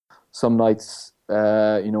some nights,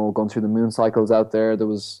 going through the moon cycles out there. There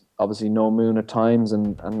was obviously no moon at times,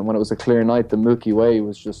 and when it was a clear night, the Milky Way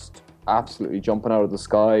was just absolutely jumping out of the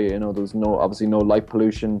sky. There was obviously no light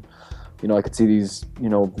pollution. I could see these,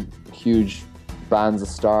 huge bands of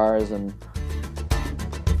stars. And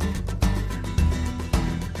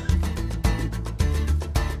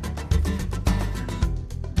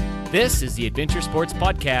this is the Adventure Sports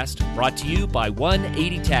Podcast, brought to you by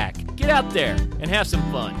 180 TAC. Get out there and have some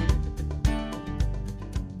fun.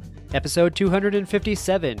 Episode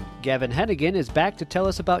 257. Gavin Hennigan is back to tell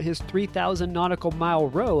us about his 3,000 nautical mile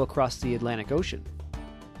row across the Atlantic Ocean.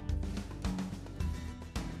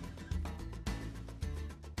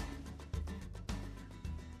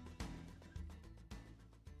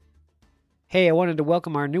 Hey, I wanted to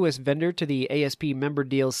welcome our newest vendor to the ASP Member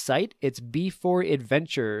Deals site. It's B4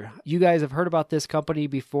 Adventure. You guys have heard about this company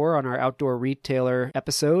before on our Outdoor Retailer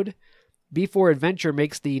episode. B4 Adventure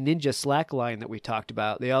makes the Ninja slack line that we talked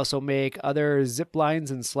about. They also make other zip lines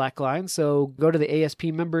and slack lines, so go to the ASP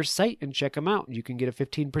Members site and check them out. You can get a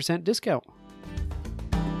 15% discount.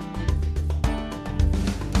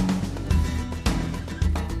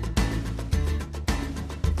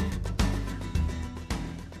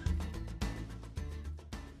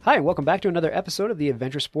 Hi, welcome back to another episode of the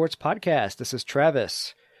Adventure Sports Podcast. This is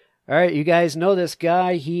Travis. All right, you guys know this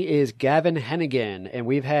guy. He is Gavin Hennigan, and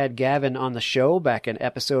we've had Gavin on the show back in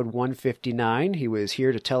episode 159. He was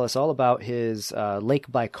here to tell us all about his Lake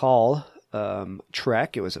Baikal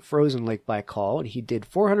trek. It was a frozen Lake Baikal, and he did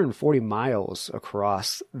 440 miles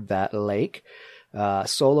across that lake,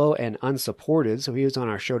 solo and unsupported, so he was on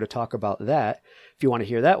our show to talk about that. If you want to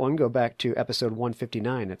hear that one, go back to episode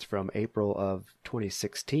 159. It's from April of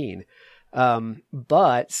 2016.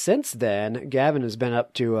 But since then, Gavin has been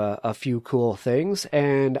up to a few cool things,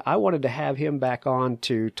 and I wanted to have him back on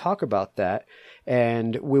to talk about that,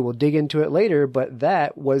 and we will dig into it later, but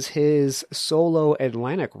that was his solo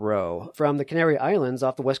Atlantic row from the Canary Islands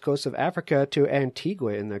off the west coast of Africa to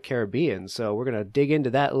Antigua in the Caribbean. So we're going to dig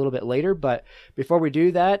into that a little bit later, but before we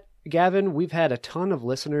do that, Gavin, we've had a ton of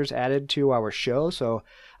listeners added to our show, so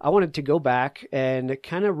I wanted to go back and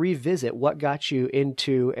kind of revisit what got you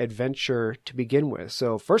into adventure to begin with.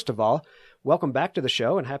 So first of all, welcome back to the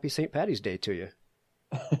show and happy St. Paddy's Day to you.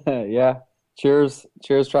 Yeah, cheers,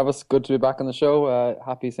 Travis. Good to be back on the show.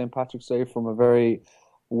 Happy St. Patrick's Day from a very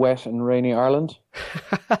wet and rainy Ireland.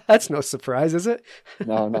 That's no surprise, is it?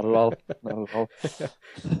 No, not at all. Not at all.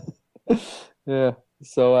 Yeah.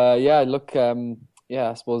 So look.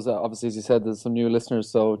 I suppose obviously, as you said, there's some new listeners.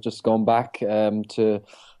 So just going back to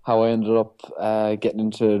how I ended up getting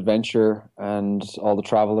into adventure and all the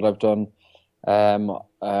travel that I've done.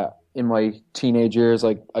 In my teenage years,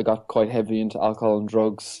 I got quite heavy into alcohol and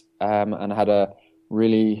drugs, and had a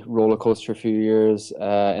really roller coaster few years.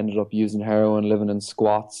 Ended up using heroin, living in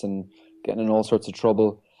squats, and getting in all sorts of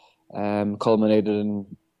trouble. Culminated in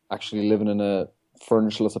actually living in a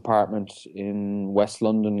furnitureless apartment in West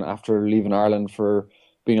London after leaving Ireland for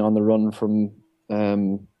being on the run from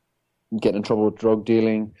getting in trouble with drug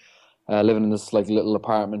dealing, living in this little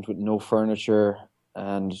apartment with no furniture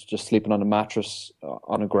and just sleeping on a mattress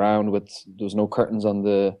on the ground there was no curtains on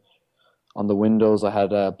the windows. I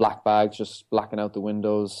had black bags just blacking out the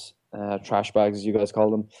windows, trash bags as you guys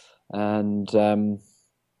call them, and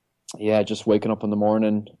just waking up in the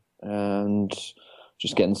morning and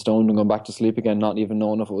just getting stoned and going back to sleep again, not even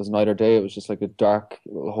knowing if it was night or day. It was just like a dark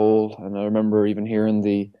little hole. And I remember even hearing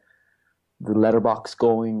the letterbox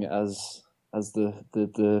going as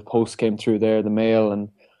the post came through there, the mail, and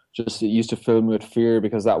just it used to fill me with fear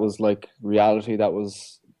because that was like reality. That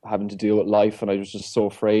was having to deal with life, and I was just so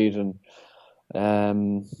afraid. And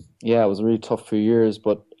it was a really tough few years.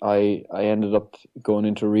 But I ended up going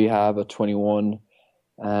into rehab at 21.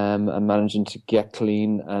 And managing to get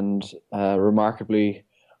clean, and remarkably,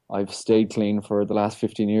 I've stayed clean for the last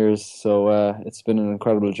 15 years. So it's been an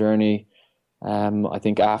incredible journey. I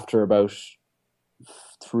think after about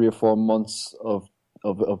 3 or 4 months of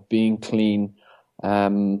being clean,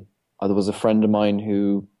 there was a friend of mine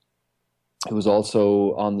who was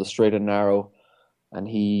also on the straight and narrow, and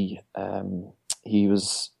he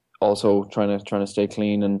was also trying to stay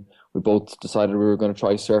clean, and we both decided we were going to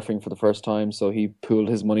try surfing for the first time. So he pooled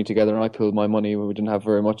his money together and I pooled my money. We didn't have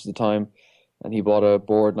very much at the time, and he bought a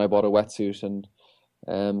board and I bought a wetsuit. And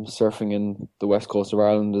surfing in the west coast of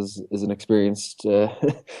Ireland is an experience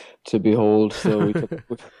to behold. So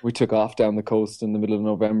we took off down the coast in the middle of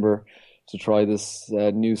November to try this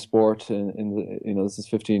new sport. This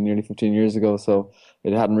is nearly 15 years ago. So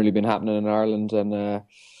it hadn't really been happening in Ireland, and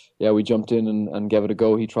we jumped in and gave it a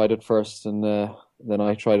go. He tried it first, and then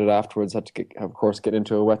I tried it afterwards. Had to of course get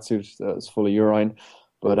into a wetsuit that was full of urine.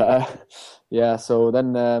 But yeah, so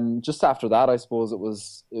then just after that, I suppose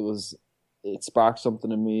it sparked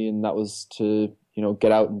something in me, and that was to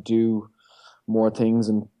get out and do more things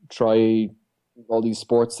and try all these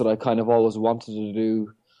sports that I kind of always wanted to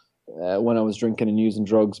do when I was drinking and using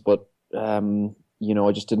drugs. But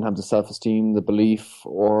I just didn't have the self-esteem, the belief,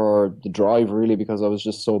 or the drive really, because I was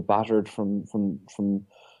just so battered from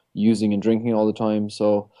using and drinking all the time.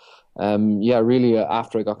 So really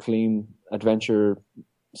after I got clean, adventure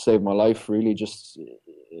saved my life really, just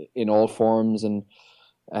in all forms. And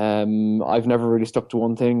I've never really stuck to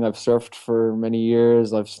one thing. I've surfed for many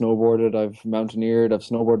years. I've snowboarded. I've mountaineered. I've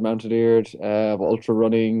mountaineered. I've ultra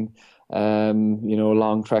running.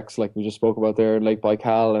 Long treks like we just spoke about there in Lake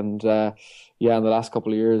Baikal. And in the last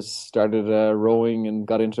couple of years, started rowing and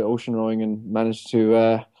got into ocean rowing and managed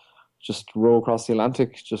to just row across the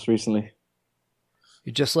Atlantic just recently.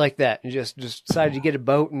 You just like that. You just decided to get a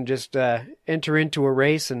boat and just enter into a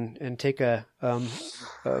race and take a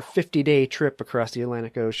 50-day trip across the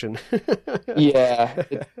Atlantic Ocean. Yeah,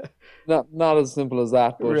 not as simple as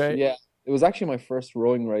that, but right. Yeah, it was actually my first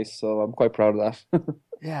rowing race, so I'm quite proud of that.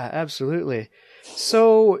 Yeah, absolutely.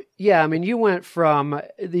 So, yeah, I mean, you went from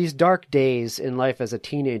these dark days in life as a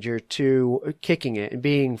teenager to kicking it and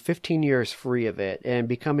being 15 years free of it and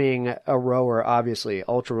becoming a rower, obviously,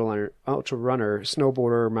 ultra runner,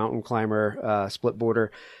 snowboarder, mountain climber, split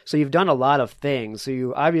boarder. So you've done a lot of things. So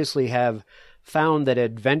you obviously have found that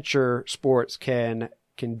adventure sports can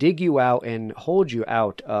dig you out and hold you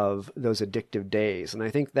out of those addictive days. And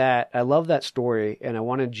I think that I love that story, and I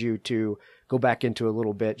wanted you to go back into a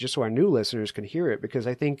little bit just so our new listeners can hear it, because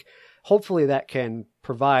I think hopefully that can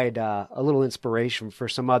provide a little inspiration for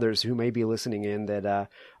some others who may be listening in that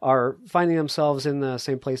are finding themselves in the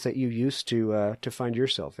same place that you used to find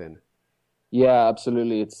yourself in. Yeah,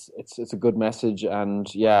 absolutely. It's a good message,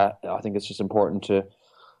 and yeah, I think it's just important to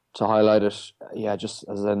highlight it. Yeah, just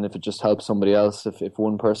as in if it just helps somebody else, if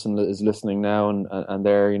one person is listening now and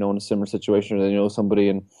they're in a similar situation, or they know somebody.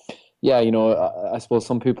 And yeah, I suppose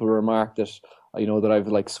some people remark that that I've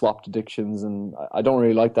like swapped addictions, and I don't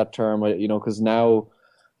really like that term, because now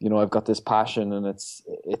I've got this passion, and it's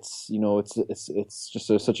just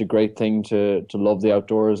such a great thing to love the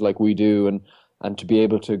outdoors like we do, and to be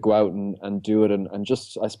able to go out and do it, and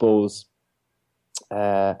just, I suppose,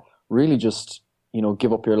 really just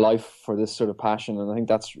give up your life for this sort of passion. And I think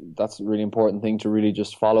that's a really important thing, to really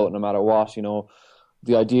just follow it no matter what.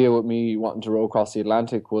 The idea with me wanting to row across the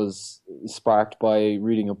Atlantic was sparked by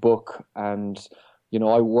reading a book, and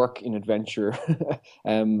I work in adventure.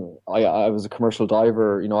 I was a commercial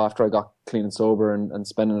diver. After I got clean and sober and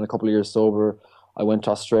spending a couple of years sober, I went to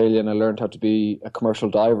Australia and I learned how to be a commercial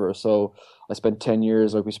diver. So I spent 10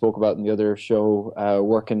 years, like we spoke about in the other show,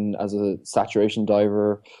 working as a saturation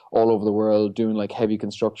diver all over the world, doing like heavy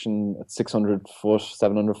construction at 600 foot,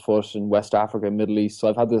 700 foot in West Africa, Middle East. So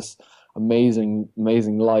I've had this amazing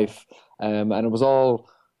life. And it was all,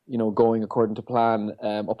 going according to plan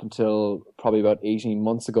up until probably about 18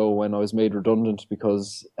 months ago, when I was made redundant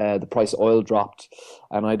because the price of oil dropped,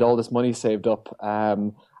 and I had all this money saved up.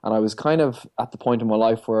 And I was kind of at the point in my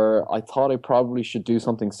life where I thought I probably should do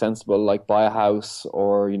something sensible, like buy a house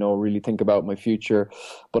or, really think about my future.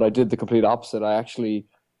 But I did the complete opposite. I actually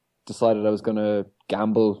decided I was going to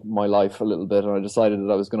gamble my life a little bit, and I decided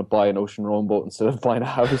that I was going to buy an ocean rowing boat instead of buying a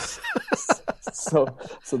house. So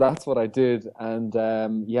that's what I did. And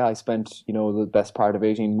I spent, the best part of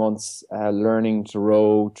 18 months learning to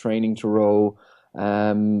row, training to row,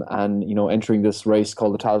 and entering this race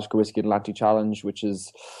called the Talisker Whiskey Atlantic Challenge, which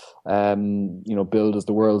is billed as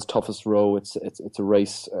the world's toughest row. It's a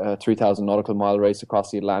race, 3,000 nautical mile race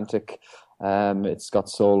across the Atlantic. It's got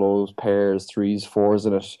solos, pairs, threes, fours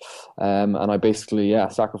in it, and I basically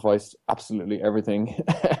sacrificed absolutely everything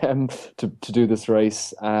to do this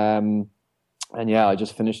race. I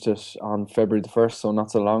just finished it on February the 1st, so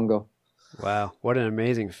not so long ago. Wow, what an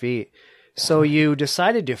amazing feat. So you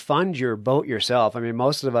decided to fund your boat yourself. I mean,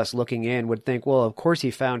 most of us looking in would think, well, of course he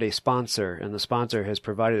found a sponsor and the sponsor has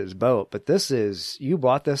provided his boat. But you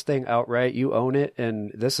bought this thing outright, you own it,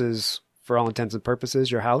 and this is, for all intents and purposes,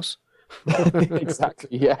 your house?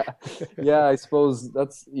 Exactly. Yeah. I suppose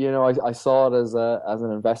that's, I saw it as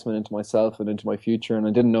an investment into myself and into my future, and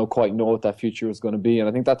I didn't quite know what that future was going to be. And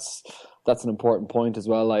I think that's an important point as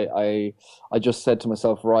well. I just said to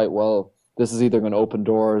myself, right, well, this is either going to open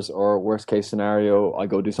doors, or worst case scenario, I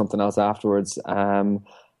go do something else afterwards. And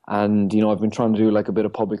I've been trying to do like a bit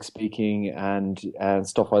of public speaking and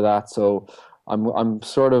stuff like that. So I'm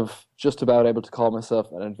sort of just about able to call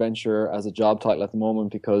myself an adventurer as a job title at the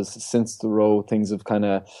moment, because since the row, things have kind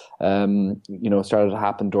of, started to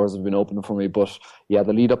happen. Doors have been opening for me. But yeah,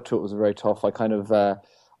 the lead up to it was very tough. I kind of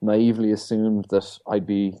naively assumed that I'd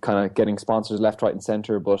be kind of getting sponsors left, right, and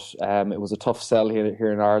centre. But it was a tough sell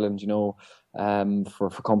here in Ireland, for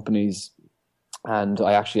companies. And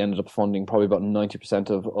I actually ended up funding probably about 90%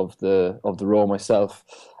 of the row myself.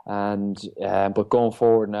 And but going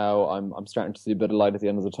forward now, I'm starting to see a bit of light at the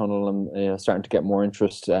end of the tunnel, and starting to get more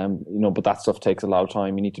interest. But that stuff takes a lot of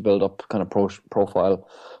time. You need to build up kind of profile,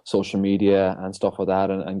 social media, and stuff like that,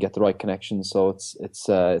 and get the right connections. So it's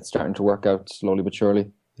starting to work out slowly but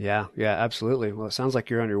surely. Yeah, absolutely. Well, it sounds like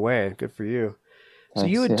you're on your way. Good for you. So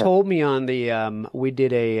Thanks, you had told me on the we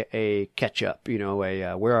did a catch up,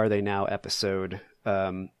 a Where Are They Now episode,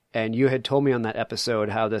 and you had told me on that episode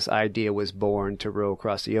how this idea was born to row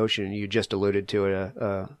across the ocean. You just alluded to it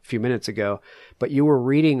a few minutes ago, but you were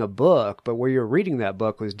reading a book, but where you're reading that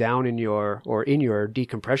book was down in your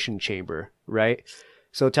decompression chamber, right?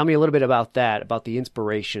 So tell me a little bit about that, about the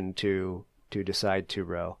inspiration to decide to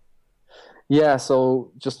row. Yeah,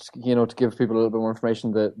 so just to give people a little bit more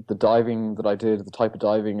information, the diving that I did, the type of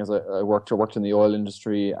diving, is I worked in the oil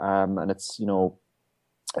industry, and it's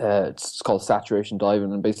it's called saturation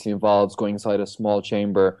diving, and basically involves going inside a small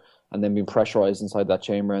chamber and then being pressurized inside that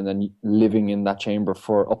chamber, and then living in that chamber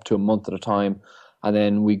for up to a month at a time, and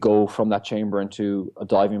then we go from that chamber into a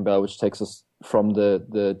diving bell, which takes us from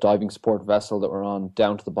the diving support vessel that we're on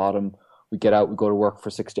down to the bottom. We get out, we go to work for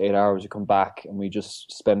 6 to 8 hours, we come back, and we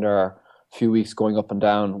just spend our few weeks going up and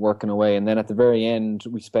down, working away. And then at the very end,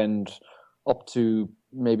 we spend up to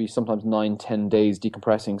maybe sometimes 9-10 days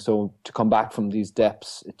decompressing. So to come back from these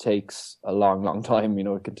depths, it takes a long time.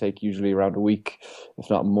 It can take usually around a week, if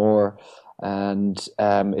not more. And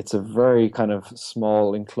it's a very kind of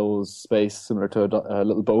small enclosed space, similar to a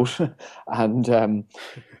little boat. And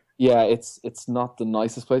yeah, it's not the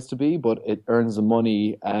nicest place to be, but it earns the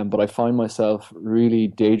money. But I find myself really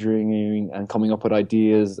daydreaming and coming up with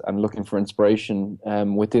ideas and looking for inspiration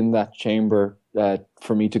within that chamber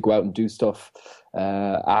for me to go out and do stuff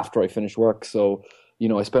after I finish work. So,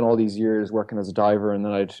 I spent all these years working as a diver, and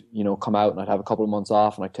then I'd, come out and I'd have a couple of months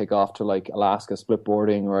off, and I'd take off to like Alaska split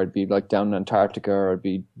boarding, or I'd be like down in Antarctica, or I'd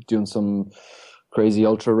be doing some crazy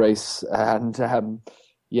ultra race. And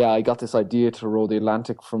yeah, I got this idea to row the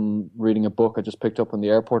Atlantic from reading a book I just picked up in the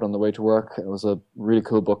airport on the way to work. It was a really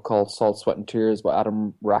cool book called Salt, Sweat and Tears by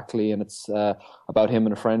Adam Rackley, and it's about him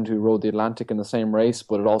and a friend who rowed the Atlantic in the same race,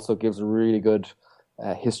 but it also gives a really good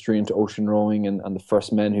history into ocean rowing and the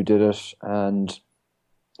first men who did it, and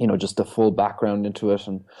just the full background into it.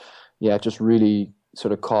 And yeah, it just really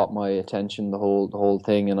sort of caught my attention, the whole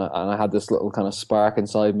thing, and I had this little kind of spark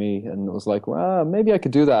inside me, and it was like, well, maybe I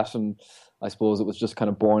could do that. And I suppose it was just kind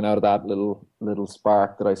of born out of that little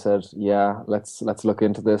spark that I said, yeah, let's look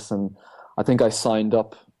into this. And I think I signed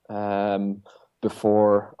up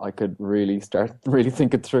before I could really start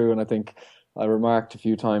think it through. And I think I remarked a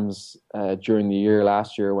few times during the year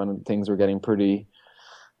last year, when things were getting pretty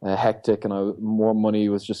hectic and more money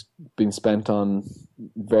was just being spent on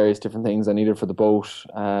various different things I needed for the boat.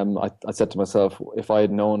 I said to myself, if I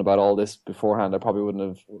had known about all this beforehand, I probably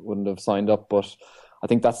wouldn't have signed up. But I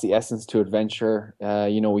think that's the essence to adventure.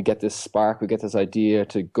 We get this spark, we get this idea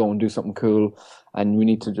to go and do something cool, and we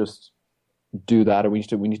need to just do that, or we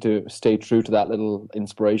need to stay true to that little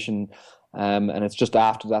inspiration. And it's just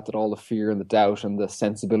after that all the fear and the doubt and the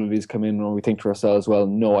sensibilities come in, when we think to ourselves, well,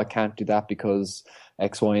 no, I can't do that because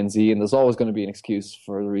X, Y, and Z. And there's always going to be an excuse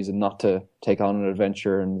for the reason not to take on an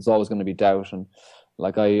adventure, and there's always going to be doubt. And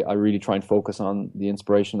like I really try and focus on the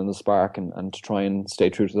inspiration and the spark, and to try and stay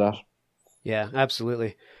true to that. Yeah,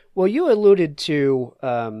 absolutely. Well, you alluded to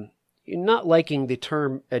not liking the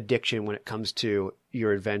term addiction when it comes to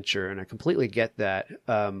your adventure, and I completely get that.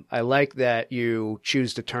 I like that you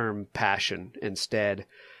choose the term passion instead,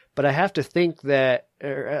 but I have to think that,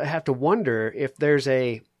 or I have to wonder if there's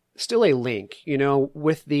still a link,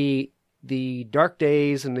 with the dark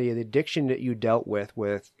days and the addiction that you dealt with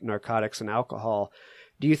narcotics and alcohol.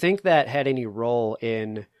 Do you think that had any role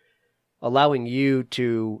in allowing you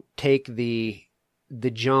to take the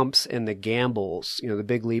jumps and the gambles, the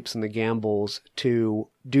big leaps and the gambles, to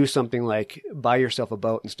do something like buy yourself a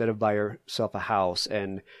boat instead of buy yourself a house,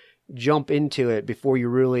 and jump into it before you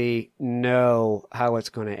really know how it's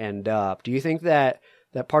going to end up? Do you think that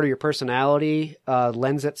part of your personality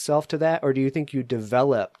lends itself to that, or do you think you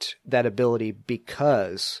developed that ability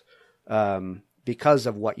because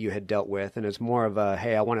of what you had dealt with, and it's more of a,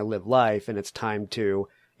 hey, I want to live life and it's time to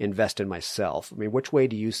invest in myself? I mean, which way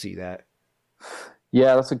do you see that?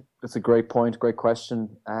 Yeah, that's a great point, great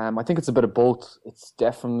question. I think it's a bit of both. It's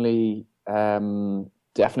definitely on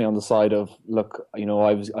the side of, look,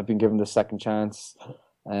 I've been given this second chance.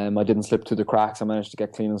 I didn't slip through the cracks. I managed to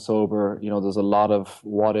get clean and sober. There's a lot of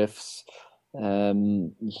what ifs.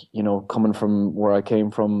 Coming from where I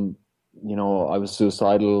came from, I was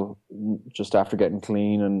suicidal just after getting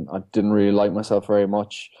clean, and I didn't really like myself very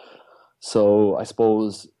much. So I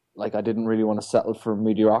suppose, like, I didn't really want to settle for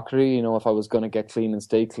mediocrity. If I was going to get clean and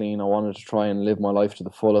stay clean, I wanted to try and live my life to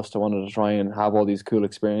the fullest. I wanted to try and have all these cool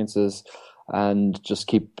experiences and just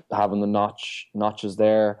keep having the notches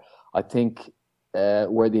there. I think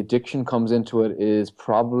where the addiction comes into it is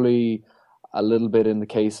probably a little bit in the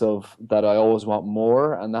case of that I always want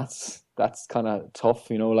more, and that's kind of tough.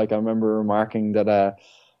 Like, I remember remarking that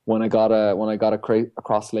when I got a crate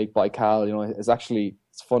across Lake Baikal,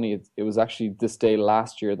 it's funny. It was actually this day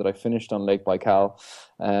last year that I finished on Lake Baikal.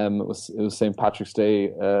 It was St. Patrick's Day,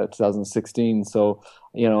 2016. So,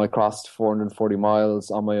 I crossed 440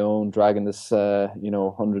 miles on my own, dragging this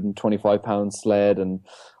 125-pound sled, and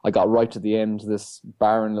I got right to the end of this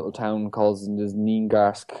barren little town called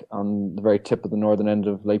Nizhnegarsk on the very tip of the northern end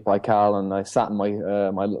of Lake Baikal, and I sat in my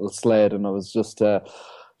my little sled, and I was just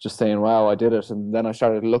saying, wow, I did it. And then I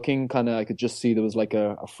started looking, I could just see there was like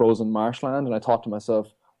a frozen marshland. And I thought to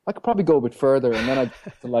myself, I could probably go a bit further. And then I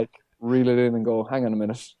had to like reel it in and go, hang on a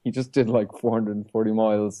minute. He just did like 440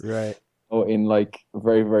 miles. Right. In like a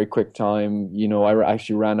very, very quick time. I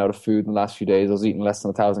actually ran out of food in the last few days. I was eating less than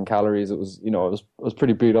 1,000 calories. It was, I was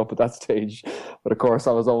pretty beat up at that stage. But of course,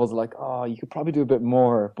 I was always like, oh, you could probably do a bit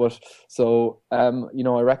more. But so, I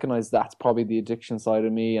recognize that's probably the addiction side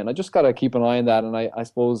of me, and I just got to keep an eye on that. And I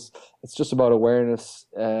suppose it's just about awareness,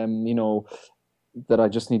 that I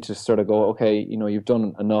just need to sort of go, okay, you've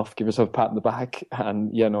done enough. Give yourself a pat on the back,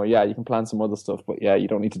 and you can plan some other stuff, but yeah, you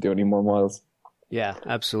don't need to do any more miles. Yeah,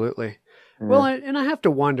 absolutely. Well, and I have to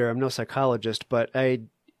wonder, I'm no psychologist, but I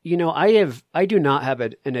do not have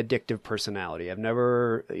an addictive personality. I've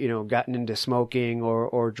never, gotten into smoking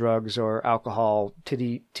or drugs or alcohol to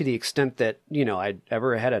the extent that, I'd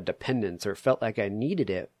ever had a dependence or felt like I needed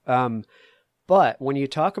it. But when you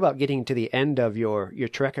talk about getting to the end of your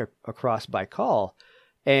trek across Baikal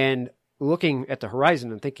and looking at the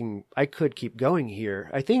horizon and thinking, I could keep going here,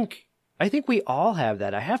 I think we all have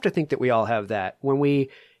that. I have to think that we all have that when we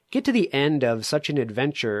get to the end of such an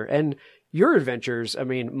adventure. And your adventures, I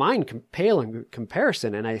mean, mine pale in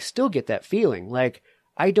comparison, and I still get that feeling like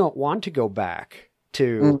I don't want to go back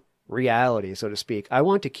to reality, so to speak. I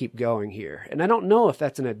want to keep going here. And I don't know if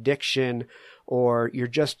that's an addiction or you're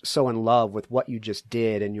just so in love with what you just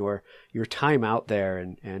did and your time out there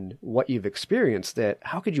and what you've experienced that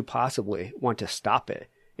how could you possibly want to stop it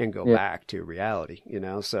and go back to reality,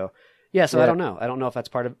 So yeah, so I don't know. I don't know if that's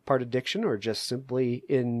part addiction or just simply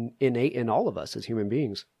innate in all of us as human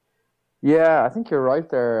beings. Yeah, I think you're right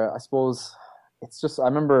there. I suppose it's just, I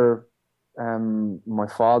remember my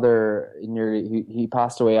father he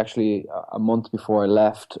passed away actually a month before I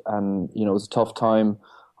left, and it was a tough time,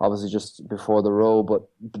 obviously just before the row, but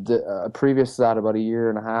previous to that, about a year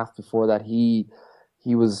and a half before that, he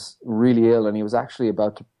was really ill, and he was actually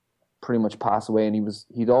about to pretty much pass away, and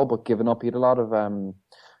he'd all but given up. He had a lot of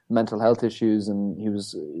mental health issues, and he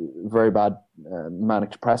was very bad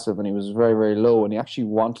manic depressive, and he was very, very low, and he actually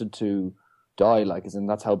wanted to die, like, as in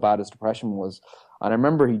that's how bad his depression was. And I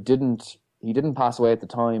remember he didn't pass away at the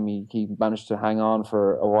time. He managed to hang on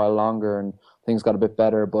for a while longer, and things got a bit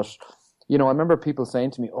better. But I remember people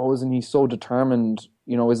saying to me, "Oh, isn't he so determined?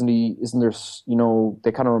 Isn't there?"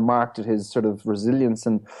 They kind of remarked at his sort of resilience,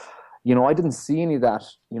 and I didn't see any of that,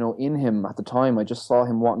 in him at the time. I just saw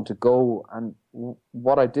him wanting to go. And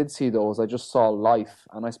what I did see, though, is I just saw life.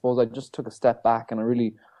 And I suppose I just took a step back and I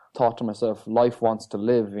really thought to myself, life wants to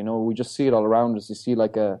live. We just see it all around us. You see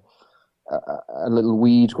like a little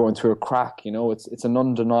weed growing through a crack, it's an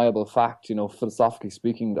undeniable fact, philosophically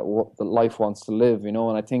speaking, that life wants to live,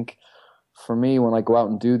 and I think for me, when I go out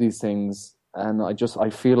and do these things, and I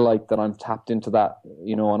feel like that I'm tapped into that,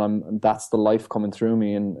 and that's the life coming through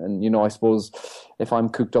me. And I suppose if I'm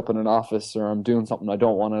cooped up in an office or I'm doing something I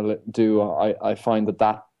don't want to do, I find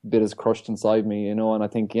that bit is crushed inside me, and I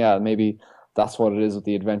think, yeah, maybe that's what it is with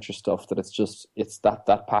the adventure stuff, that it's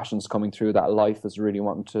that passion's coming through, that life is really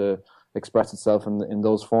wanting to express itself in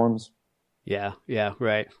those forms. Yeah,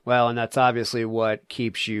 right. Well, and that's obviously what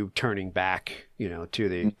keeps you turning back, to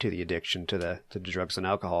the addiction to the drugs and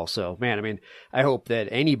alcohol. So, man, I mean, I hope that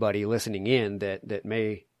anybody listening in that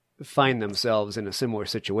may find themselves in a similar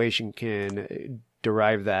situation can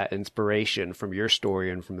derive that inspiration from your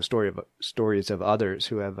story and from the stories of others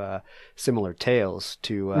who have similar tales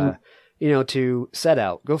to to set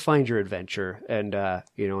out, go find your adventure, and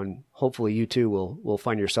and hopefully you too will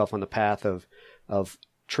find yourself on the path of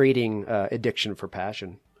trading addiction for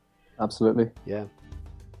passion. Absolutely. Yeah.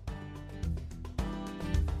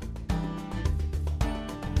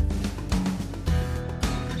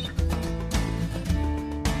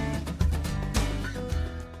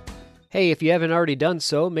 Hey, if you haven't already done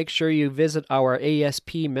so, make sure you visit our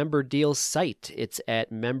ASP member deals site. It's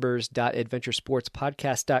at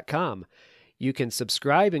members.adventuresportspodcast.com. You can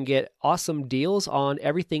subscribe and get awesome deals on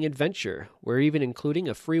everything adventure. We're even including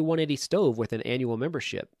a free 180 stove with an annual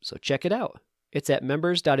membership, so check it out. It's at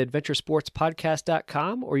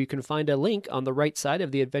members.adventuresportspodcast.com, or you can find a link on the right side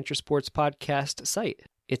of the Adventure Sports Podcast site.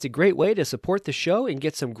 It's a great way to support the show and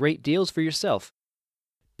get some great deals for yourself.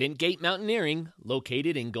 Bentgate Mountaineering,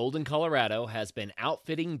 located in Golden, Colorado, has been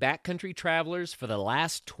outfitting backcountry travelers for the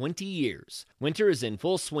last 20 years. Winter is in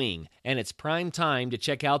full swing, and it's prime time to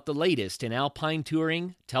check out the latest in alpine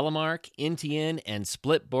touring, telemark, NTN, and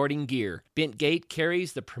split boarding gear. Bentgate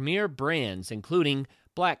carries the premier brands including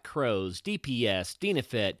Black Crows, DPS,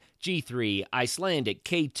 Dynafit, G3, Icelandic,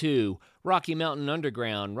 K2, Rocky Mountain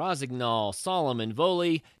Underground, Rosignol, Solomon,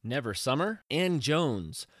 Volley, Never Summer, and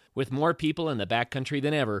Jones. With more people in the backcountry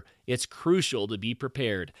than ever, it's crucial to be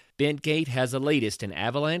prepared. Bentgate has the latest in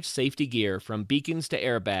avalanche safety gear, from beacons to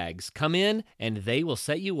airbags. Come in, and they will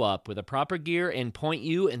set you up with the proper gear and point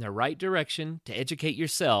you in the right direction to educate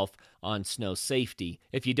yourself on snow safety.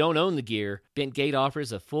 If you don't own the gear, Bentgate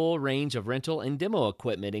offers a full range of rental and demo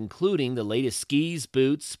equipment, including the latest skis,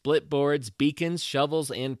 boots, split boards, beacons,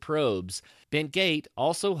 shovels, and probes. Bentgate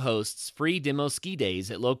also hosts free demo ski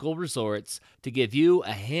days at local resorts to give you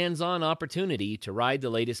a hands-on opportunity to ride the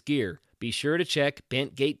latest gear. Be sure to check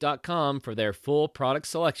bentgate.com for their full product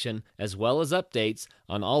selection, as well as updates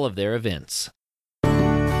on all of their events.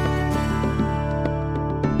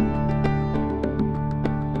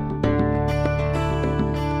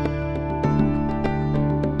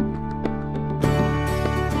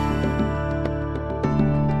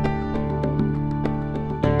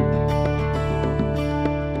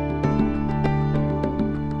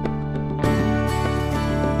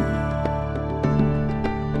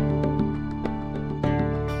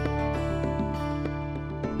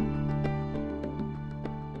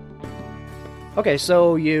 Okay,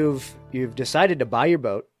 so you've decided to buy your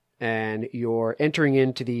boat, and you're entering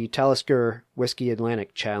into the Talisker Whiskey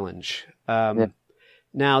Atlantic Challenge.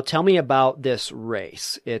 Now, tell me about this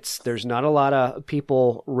race. There's not a lot of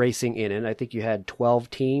people racing in it. I think you had 12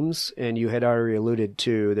 teams, and you had already alluded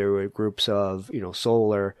to there were groups of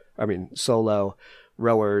solo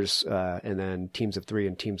rowers, and then teams of 3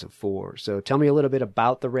 and teams of 4. So tell me a little bit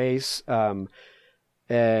about the race.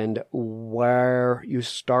 And where you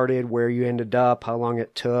started, where you ended up, how long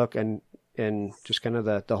it took, and just kind of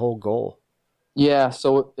the whole goal. Yeah,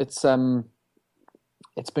 so it's been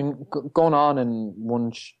going on in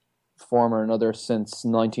one form or another since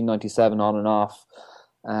 1997, on and off.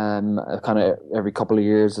 Kind of every couple of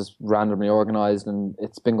years is randomly organized, and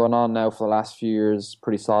it's been going on now for the last few years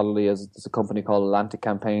pretty solidly. As there's a company called Atlantic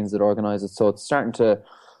Campaigns that organizes it, so it's starting to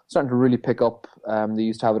really pick up. They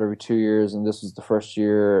used to have it every 2 years, and this was the first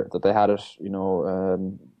year that they had it,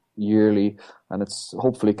 yearly, and it's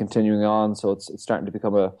hopefully continuing on. So it's starting to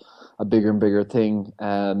become a bigger and bigger thing.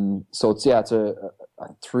 So it's a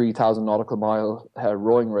 3,000 nautical mile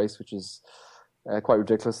rowing race, which is quite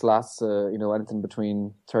ridiculous. Lasts anything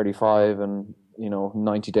between 35 and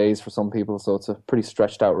 90 days for some people. So it's a pretty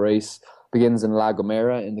stretched out race. Begins in La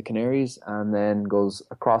Gomera in the Canaries, and then goes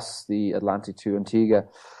across the Atlantic to Antigua.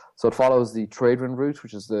 So it follows the trade wind route,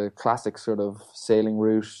 which is the classic sort of sailing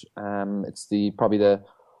route. It's probably the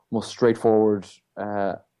most straightforward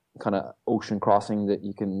kind of ocean crossing that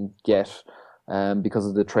you can get, because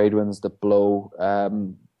of the trade winds that blow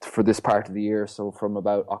for this part of the year. So from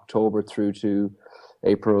about October through to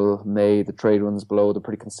April, May, the trade winds blow. They're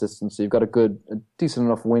pretty consistent. So you've got a decent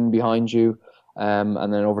enough wind behind you.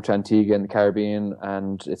 And then over to Antigua in the Caribbean,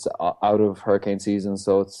 and it's out of hurricane season,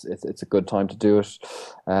 so it's a good time to do it.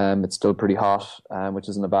 It's still pretty hot, which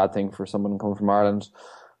isn't a bad thing for someone coming from Ireland.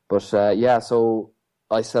 But so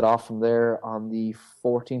I set off from there on the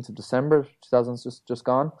 14th of December, 2000's just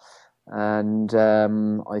gone, and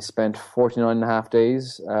I spent 49 and a half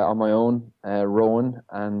days on my own rowing,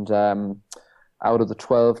 and out of the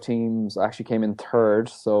 12 teams, I actually came in third.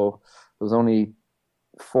 So there was only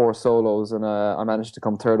 4 solos, and I managed to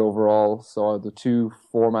come third overall. So the 2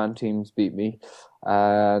 4-man teams beat me,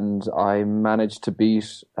 and I managed to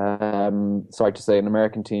beat, an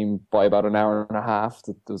American team by about an hour and a half.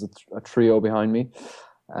 There was a trio behind me.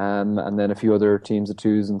 and then a few other teams of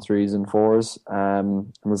 2s and 3s and 4s.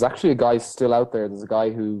 And there's actually a guy still out there. There's a guy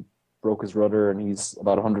who broke his rudder, and he's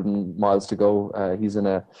about 100 miles to go. He's in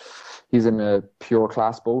a pure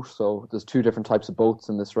class boat. So there's 2 different types of boats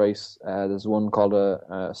in this race. There's one called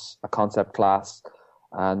a concept class,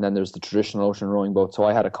 and then there's the traditional ocean rowing boat. So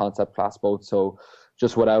I had a concept class boat. So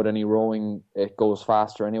just without any rowing, it goes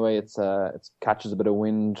faster anyway. It catches a bit of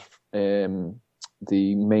wind.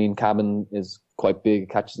 The main cabin is quite big. It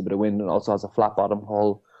catches a bit of wind, and also has a flat bottom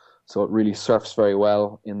hull, so it really surfs very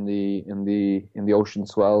well in the ocean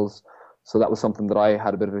swells. So that was something that I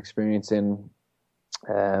had a bit of experience in.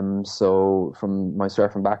 So from my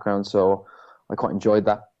surfing background, so I quite enjoyed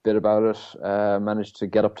that bit about it. Managed to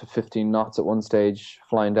get up to 15 knots at one stage,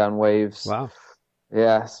 flying down waves. Wow.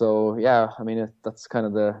 Yeah. So yeah, I mean, that's kind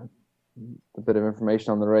of the bit of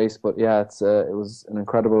information on the race, but yeah, it was an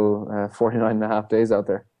incredible 49 and a half days out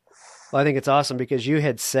there. Well, I think it's awesome because you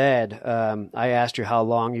had said, I asked you how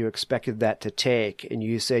long you expected that to take, and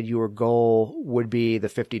you said your goal would be the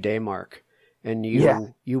 50-day mark, and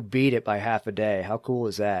you beat it by half a day. How cool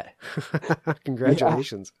is that?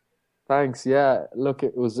 Congratulations. Yeah. Thanks. Yeah, look,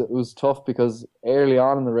 it was tough because early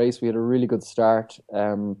on in the race we had a really good start.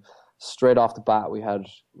 Straight off the bat, we had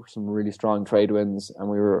some really strong trade winds, and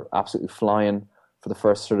we were absolutely flying for the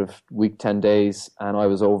first sort of week, 10 days. And I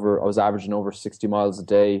was averaging over 60 miles a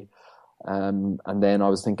day. And then I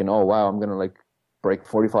was thinking, oh wow, I'm going to like break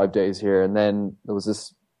 45 days here. And then there was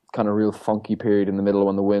this kind of real funky period in the middle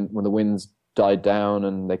when the winds died down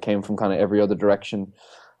and they came from kind of every other direction.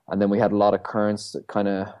 And then we had a lot of currents that kind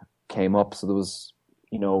of came up. So there was,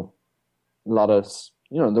 a lot of,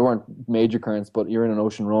 there weren't major currents, but you're in an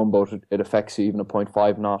ocean rowing boat. It affects you. Even a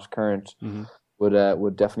 0.5 knot current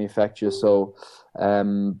would definitely affect you. So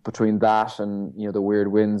between that and the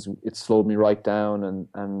weird winds, it slowed me right down.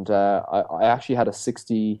 And I actually had a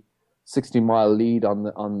 60 mile lead on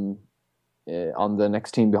the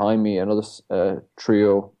next team behind me, another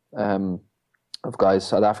trio of guys,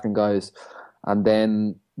 South African guys, and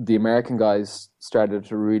then the American guys started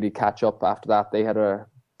to really catch up after that. They had a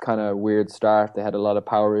kind of weird start. They had a lot of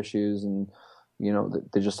power issues, and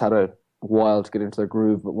they just had a while to get into their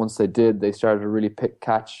groove. But once they did, they started to really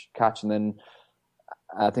catch. And then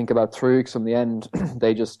I think about 3 weeks from the end,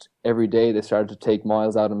 they just every day they started to take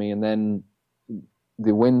miles out of me. And then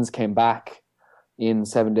the winds came back in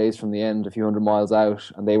 7 days from the end, a few hundred miles out,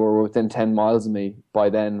 and they were within 10 miles of me by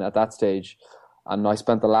then at that stage. And I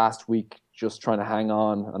spent the last week just trying to hang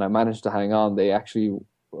on, and I managed to hang on. They actually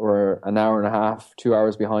were an hour and a half, 2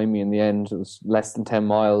 hours behind me in the end. It was less than 10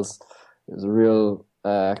 miles. It was a real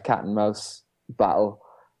cat and mouse battle.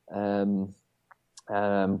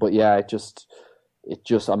 But yeah, I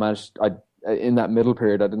managed, in that middle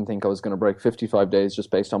period, I didn't think I was going to break 55 days just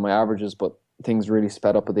based on my averages, but things really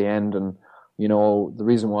sped up at the end. And, the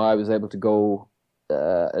reason why I was able to go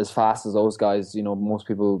as fast as those guys, most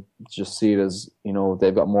people just see it as,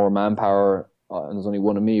 they've got more manpower and there's only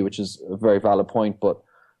one of me, which is a very valid point, but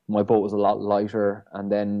my boat was a lot lighter.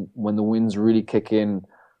 And then when the winds really kick in,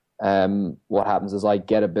 what happens is I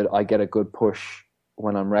get a good push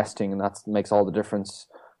when I'm resting, and that makes all the difference,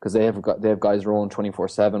 because they have guys rolling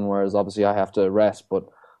 24/7, whereas obviously I have to rest. But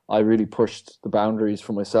I really pushed the boundaries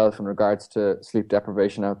for myself in regards to sleep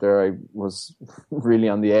deprivation out there. I was really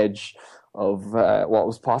on the edge of what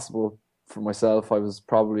was possible for myself. I was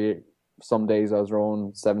probably, some days I was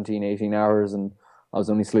rowing 17, 18 hours, and I was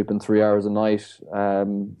only sleeping 3 hours a night.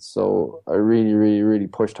 So I really, really, really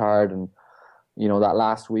pushed hard. And, that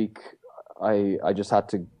last week, I just had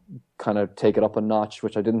to kind of take it up a notch,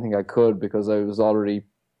 which I didn't think I could, because I was already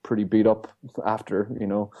pretty beat up after,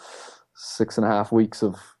 6.5 weeks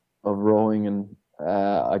of rowing. And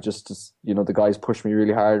I just, the guys pushed me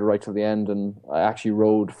really hard right to the end. And I actually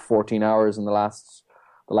rowed 14 hours, and the last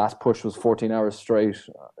push was 14 hours straight,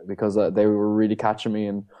 because they were really catching me,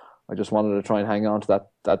 and I just wanted to try and hang on to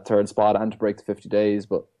that third spot and to break the 50 days.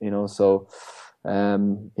 But, so,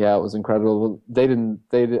 yeah, it was incredible. They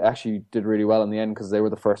actually did really well in the end, because they were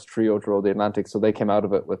the first trio to row the Atlantic. So they came out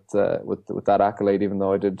of it with that accolade, even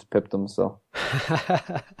though I did pip them. So.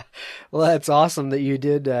 Well, that's awesome that you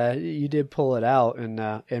did pull it out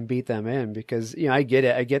and beat them in, because I get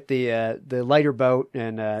it. I get the lighter boat,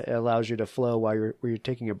 and it allows you to flow while you're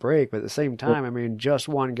taking a break. But at the same time, I mean, just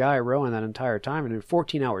one guy rowing that entire time in a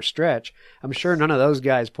 14-hour stretch. I'm sure none of those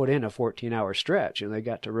guys put in a 14-hour stretch, and they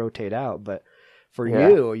got to rotate out. But for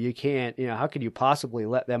you can't. How could you possibly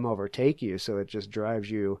let them overtake you? So it just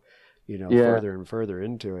drives you, further and further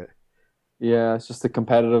into it. Yeah, it's just the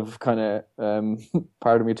competitive kind of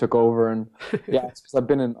part of me took over, and yeah, it's because I've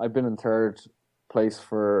been in third place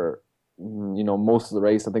for most of the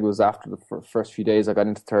race. I think it was after the first few days I got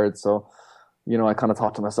into third. So, I kind of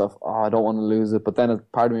thought to myself, oh, I don't want to lose it. But then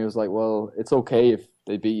part of me was like, well, it's okay if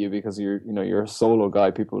they beat you because you're a solo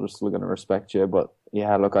guy. People are still going to respect you. But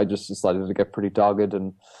yeah, look, I just decided to get pretty dogged,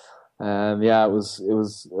 and it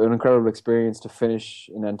was an incredible experience to finish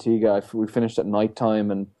in Antigua. We finished at night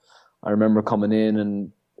time, and I remember coming in,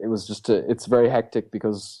 and it was just it's very hectic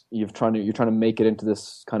because you're trying to make it into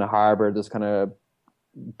this kind of harbor, this kind of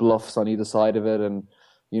bluffs on either side of it, and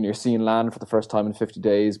you're seeing land for the first time in 50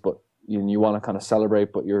 days, but you want to kind of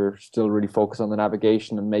celebrate, but you're still really focused on the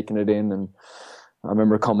navigation and making it in. And I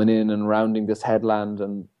remember coming in and rounding this headland,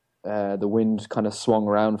 and the wind kind of swung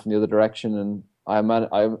around from the other direction, and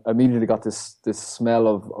I immediately got this smell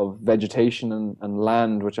of vegetation and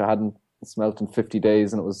land, which I hadn't smelt in 50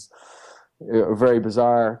 days, and it was a very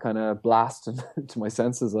bizarre kind of blast to my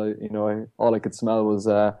senses. All I could smell was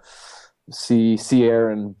sea air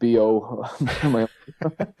and BO. I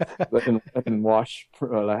didn't wash.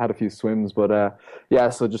 Well, I had a few swims, but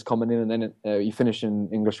so just coming in, and then you finish in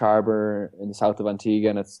English Harbour in the south of Antigua,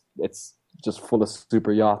 and it's just full of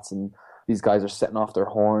super yachts, and these guys are setting off their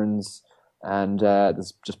horns, and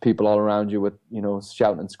there's just people all around you with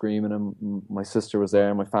shouting and screaming. And my sister was there,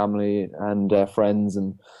 and my family and friends,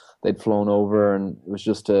 and they'd flown over, and it was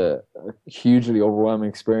just a hugely overwhelming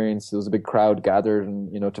experience. There was a big crowd gathered,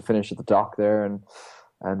 and to finish at the dock there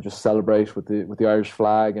and just celebrate with the Irish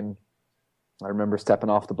flag. And I remember stepping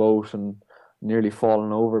off the boat and nearly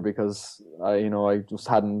falling over because I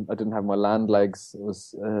didn't have my land legs. It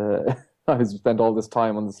was I spent all this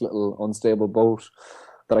time on this little unstable boat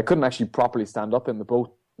that I couldn't actually properly stand up in. The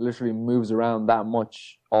boat literally moves around that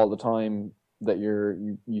much all the time that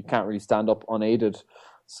you can't really stand up unaided.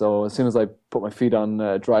 So as soon as I put my feet on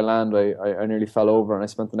dry land, I nearly fell over, and I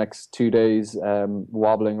spent the next 2 days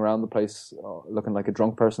wobbling around the place, looking like a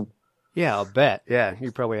drunk person. Yeah, I'll bet. Yeah,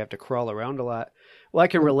 you probably have to crawl around a lot. Well, I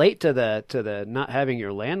can relate to the not having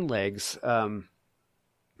your land legs,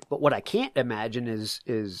 but what I can't imagine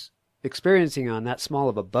is experiencing on that small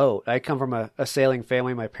of a boat. I come from a sailing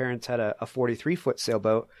family. My parents had a 43-foot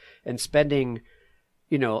sailboat, and spending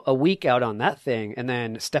a week out on that thing and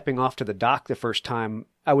then stepping off to the dock the first time,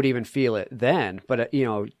 I would even feel it then. But,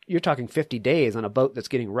 you're talking 50 days on a boat that's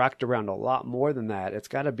getting rocked around a lot more than that. It's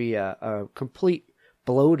got to be a complete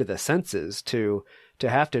blow to the senses to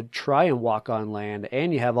have to try and walk on land,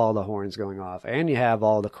 and you have all the horns going off, and you have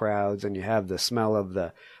all the crowds, and you have the smell of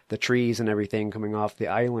the trees and everything coming off the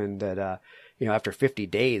island that, after 50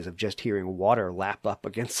 days of just hearing water lap up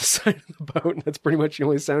against the side of the boat, and that's pretty much the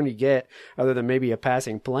only sound you get other than maybe a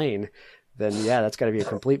passing plane, then that's got to be a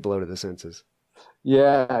complete blow to the senses.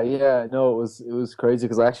 Yeah, no, it was crazy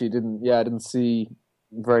because I actually didn't see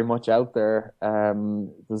very much out there.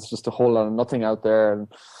 There's just a whole lot of nothing out there, and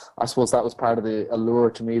I suppose that was part of the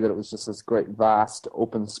allure to me, that it was just this great vast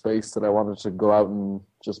open space that I wanted to go out and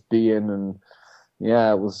just be in. And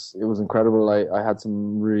yeah, it was incredible. I had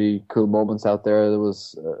some really cool moments out there. There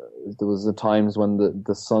was the times when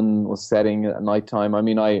the sun was setting at nighttime. I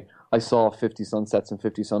mean, I saw 50 sunsets and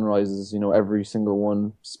 50 sunrises, every single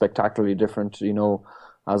one spectacularly different.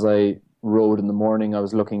 As I rode in the morning, I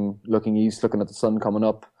was looking east, looking at the sun coming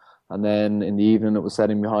up, and then in the evening it was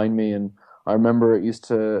setting behind me. And I remember it used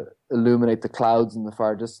to illuminate the clouds in the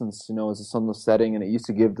far distance, as the sun was setting, and it used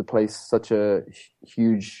to give the place such a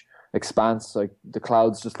huge expanse. Like the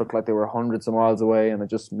clouds just looked like they were hundreds of miles away, and it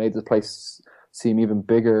just made the place seem even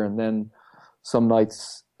bigger. And then some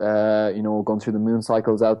nights, going through the moon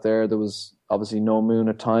cycles out there was obviously no moon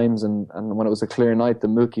at times, and when it was a clear night, the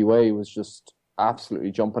Milky Way was just absolutely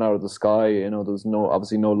jumping out of the sky. There was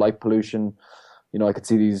obviously no light pollution. I could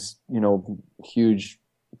see these huge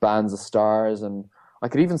bands of stars, and I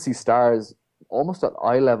could even see stars almost at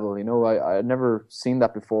eye level. I had never seen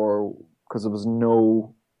that before because there was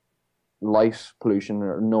no light pollution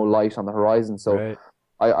or no light on the horizon. So right.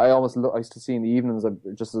 I used to see in the evenings,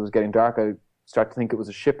 just as it was getting dark, I start to think it was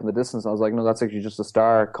a ship in the distance. I was like, no, that's actually just a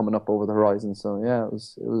star coming up over the horizon. So yeah, it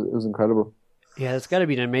was incredible. Yeah, it's got to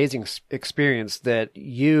be an amazing experience that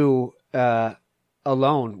you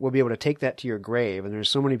alone will be able to take that to your grave. And there's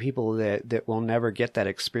so many people that will never get that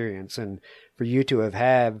experience. And for you to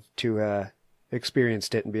have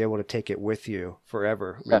experienced it and be able to take it with you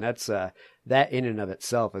forever, I mean, that's that in and of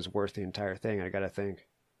itself is worth the entire thing, I got to think.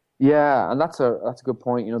 Yeah, and that's a good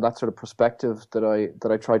point. That sort of perspective that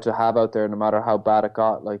I tried to have out there, no matter how bad it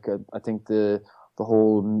got. Like I think the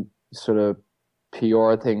whole sort of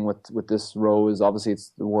PR thing with this row is obviously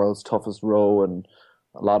it's the world's toughest row, and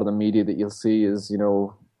a lot of the media that you'll see is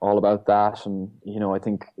all about that. And I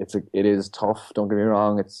think it is tough. Don't get me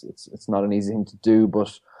wrong, it's not an easy thing to do,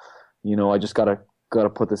 but I just gotta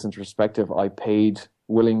put this into perspective. I paid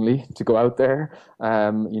willingly to go out there.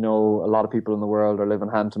 A lot of people in the world are living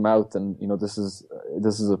hand to mouth, and this is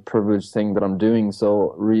a privileged thing that I'm doing.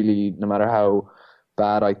 So really, no matter how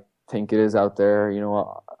bad I think it is out there,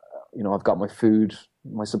 I've got my food,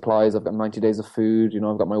 my supplies. I've got 90 days of food.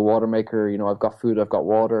 I've got my water maker. I've got food. I've got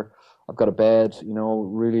water. I've got a bed.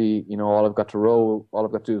 Really, all I've got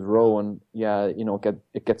to do is row, and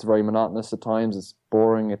it gets very monotonous at times. It's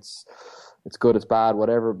boring. It's good, it's bad,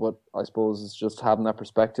 whatever. But I suppose it's just having that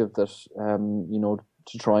perspective that,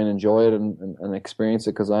 to try and enjoy it and experience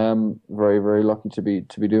it, because I am very, very lucky to be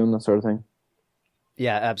doing that sort of thing.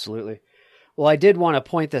 Yeah, absolutely. Well, I did want to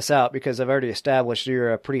point this out because I've already established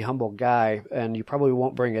you're a pretty humble guy and you probably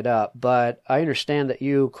won't bring it up, but I understand that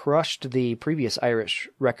you crushed the previous Irish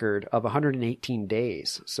record of 118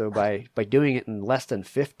 days. So by doing it in less than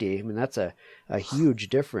 50, I mean, that's a huge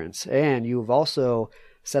difference. And you've also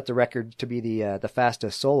set the record to be the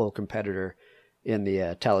fastest solo competitor in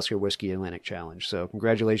the Talisker Whiskey Atlantic Challenge. So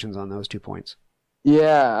congratulations on those 2 points.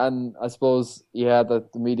 Yeah, and I suppose, the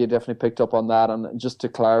media definitely picked up on that. And just to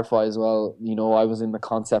clarify as well, I was in the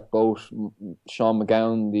concept boat. Sean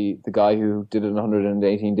McGowan, the guy who did it in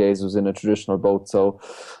 118 days, was in a traditional boat. So,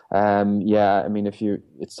 I mean,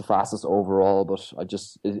 it's the fastest overall, but I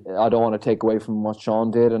don't want to take away from what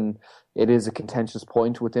Sean did. And it is a contentious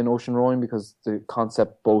point within ocean rowing because the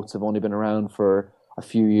concept boats have only been around for a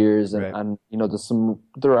few years. And, right. and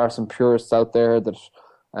there are some purists out there that,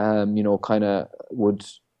 kind of would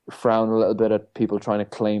frown a little bit at people trying to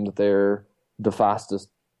claim that they're the fastest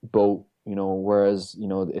boat, whereas,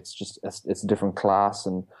 it's a different class.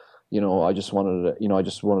 And, I just wanted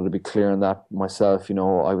to be clear on that myself.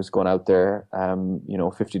 I was going out there,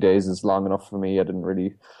 50 days is long enough for me. I didn't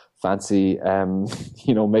really fancy,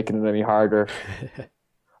 making it any harder.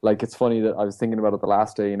 Like, it's funny that I was thinking about it the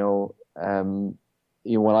last day, when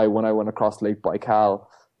I went across Lake Baikal,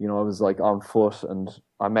 I was like on foot, and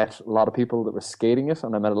I met a lot of people that were skating it,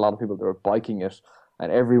 and I met a lot of people that were biking it,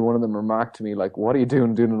 and every one of them remarked to me like, "What are you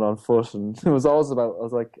doing it on foot?" And it was always about.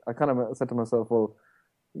 I kind of said to myself, "Well,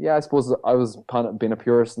 yeah, I suppose I was kind of being a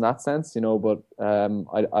purist in that sense, but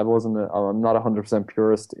I wasn't. I'm not 100%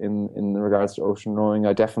 purist in regards to ocean rowing.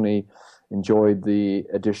 I definitely enjoyed the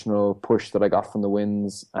additional push that I got from the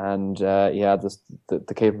winds, and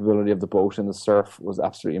the capability of the boat in the surf was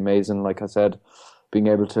absolutely amazing. Like I said, being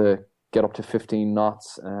able to get up to 15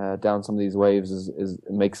 knots down some of these waves is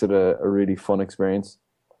makes it a really fun experience.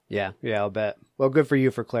 Yeah, I'll bet. Well, good for you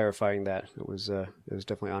for clarifying that. It was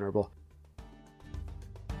definitely honorable.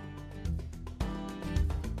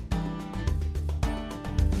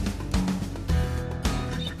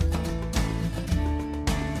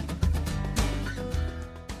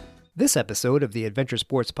 This episode of the Adventure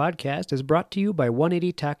Sports Podcast is brought to you by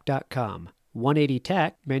 180tac.com.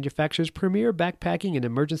 180tac manufactures premier backpacking and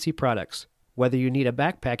emergency products. Whether you need a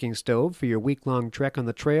backpacking stove for your week-long trek on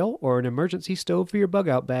the trail or an emergency stove for your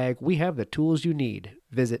bug-out bag, we have the tools you need.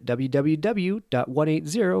 Visit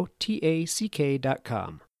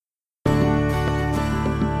www.180tac.com.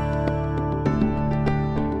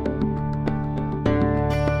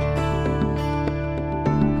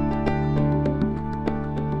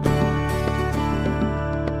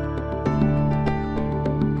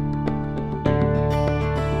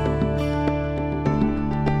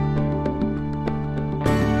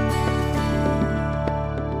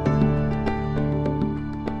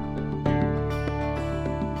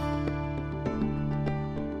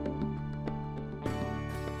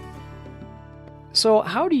 So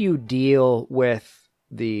how do you deal with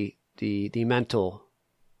the mental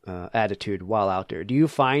attitude while out there? Do you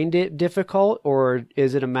find it difficult, or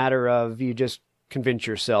is it a matter of you just convince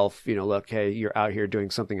yourself, look, hey, you're out here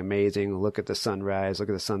doing something amazing. Look at the sunrise, look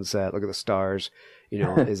at the sunset, look at the stars.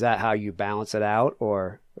 Is that how you balance it out,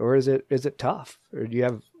 or is it tough, or do you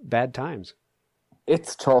have bad times?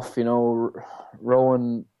 It's tough,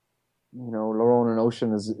 rowing. Rowing an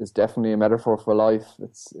ocean is definitely a metaphor for life.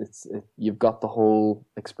 You've got the whole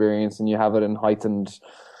experience, and you have it in heightened.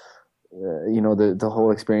 The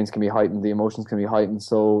whole experience can be heightened. The emotions can be heightened.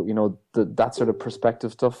 So that sort of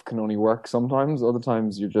perspective stuff can only work sometimes. Other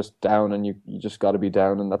times you're just down, and you just got to be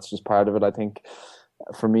down, and that's just part of it. I think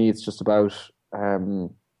for me, it's just about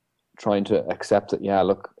trying to accept that. Yeah,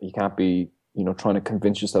 look, you can't be trying to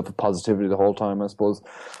convince yourself of positivity the whole time. I suppose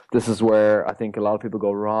this is where I think a lot of people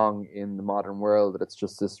go wrong in the modern world, that it's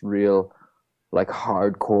just this real, like,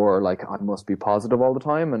 hardcore, like, I must be positive all the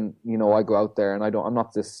time. And, I go out there and I'm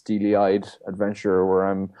not this steely-eyed adventurer where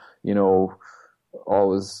I'm,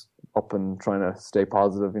 always up and trying to stay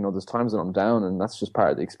positive. There's times that I'm down, and that's just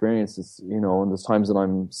part of the experience. And there's times that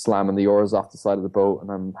I'm slamming the oars off the side of the boat and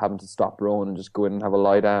I'm having to stop rowing and just go in and have a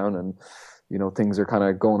lie down, and things are kind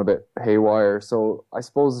of going a bit haywire. So I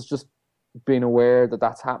suppose it's just being aware that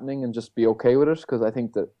that's happening and just be okay with it, because I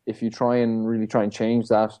think that if you really try and change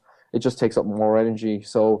that, it just takes up more energy.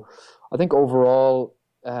 So I think overall,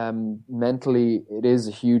 mentally, it is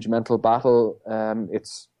a huge mental battle.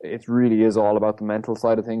 It really is all about the mental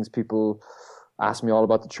side of things. People ask me all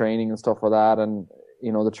about the training and stuff like that, and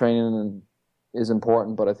the training is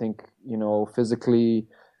important, but I think physically,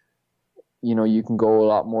 you can go a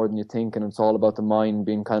lot more than you think, and it's all about the mind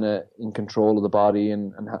being kind of in control of the body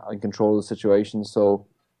and in control of the situation. So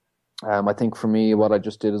I think for me, what I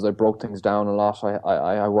just did is I broke things down a lot.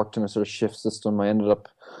 I worked in a sort of shift system. I ended up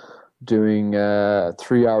doing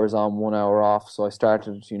 3 hours on, 1 hour off. So I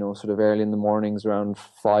started, sort of early in the mornings, around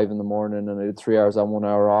 5 in the morning, and I did 3 hours on, 1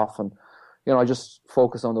 hour off. And, I just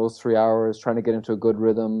focused on those 3 hours, trying to get into a good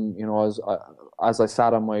rhythm. As I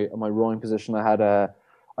sat on my rowing position, I had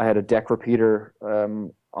a deck repeater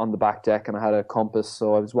on the back deck, and I had a compass.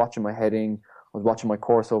 So I was watching my heading, I was watching my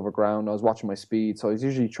course over ground, I was watching my speed. So I was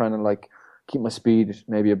usually trying to keep my speed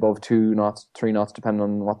maybe above 2 knots, 3 knots, depending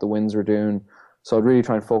on what the winds were doing. So I'd really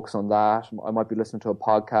try and focus on that. I might be listening to a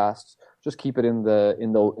podcast, just keep it in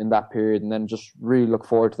that period, and then just really look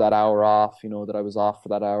forward to that hour off, that I was off for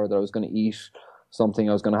that hour, that I was going to eat something,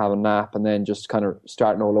 I was going to have a nap, and then just kind of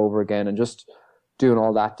starting all over again and just doing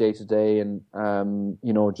all that day to day, and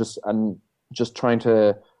just trying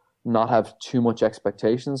to not have too much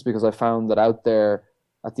expectations, because I found that out there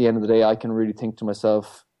at the end of the day, I can really think to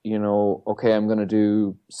myself, okay, I'm going to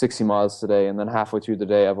do 60 miles today, and then halfway through the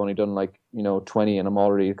day I've only done 20, and I'm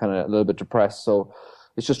already kind of a little bit depressed. So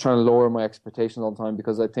it's just trying to lower my expectations all the time,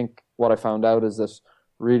 because I think what I found out is that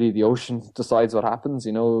really the ocean decides what happens.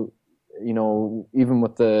 Even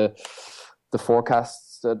with the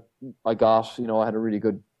forecasts that I got, I had a really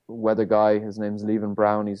good weather guy. His name's Levan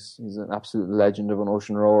Brown. He's an absolute legend of an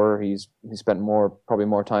ocean rower. He spent probably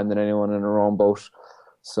more time than anyone in a rowing boat.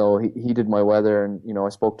 So he did my weather, and I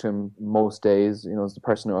spoke to him most days. As the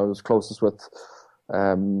person who I was closest with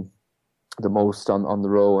the most on the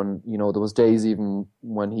row, and there was days even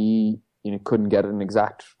when he couldn't get an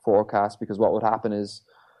exact forecast, because what would happen is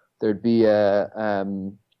there'd be a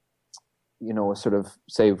sort of,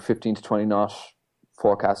 say, 15 to 20 knot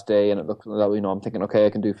forecast day, and it looked, I'm thinking, okay,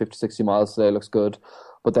 I can do 50, 60 miles today, looks good.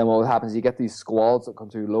 But then what happens, you get these squalls that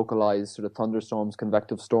come through, localized sort of thunderstorms,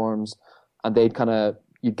 convective storms, and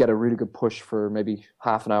you'd get a really good push for maybe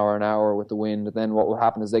half an hour with the wind. And then what would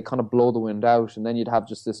happen is they kind of blow the wind out, and then you'd have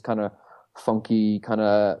just this kind of funky kind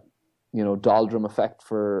of, doldrum effect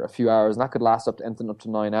for a few hours. And that could last up to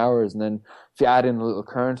 9 hours. And then if you add in a little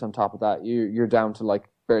current on top of that, you're down to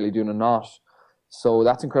barely doing a knot. So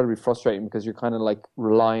that's incredibly frustrating, because you're kind of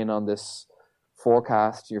relying on this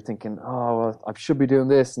forecast. You're thinking, oh, well, I should be doing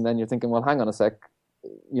this. And then you're thinking, well, hang on a sec,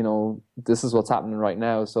 this is what's happening right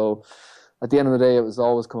now. So at the end of the day, it was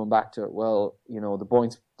always coming back to, well,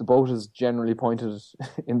 the boat is generally pointed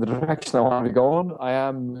in the direction I want to be going. I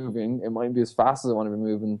am moving. It might be as fast as I want to be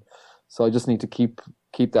moving. So I just need to keep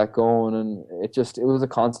that going. And it was a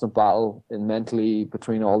constant battle mentally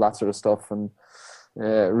between all that sort of stuff, and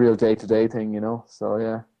real day-to-day thing, So,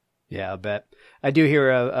 yeah. Yeah, I bet. I do hear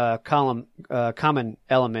a common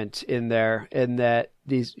element in there, in that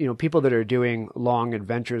these, people that are doing long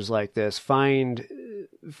adventures like this find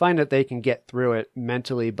that they can get through it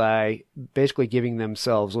mentally by basically giving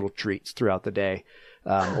themselves little treats throughout the day,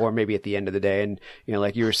 or maybe at the end of the day. And,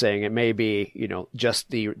 like you were saying, it may be, just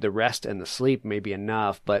the rest and the sleep may be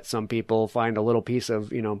enough, but some people find a little piece of,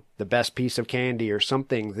 the best piece of candy or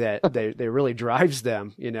something that they really drives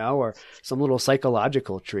them, or some little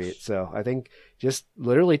psychological treat. So I think just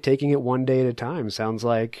literally taking it one day at a time sounds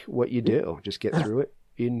like what you do. Just get through it.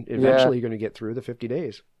 And eventually you're going to get through the 50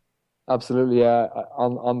 days. Absolutely, yeah.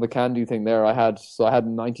 On the candy thing there, I had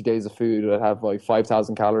 90 days of food. I'd have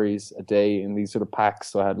 5,000 calories a day in these sort of packs.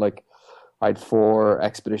 So I had 4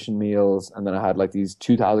 expedition meals, and then I had these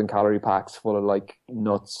 2,000 calorie packs full of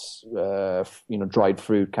nuts, dried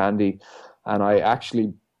fruit, candy. And I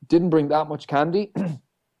actually didn't bring that much candy.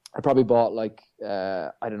 I probably bought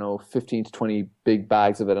 15 to 20 big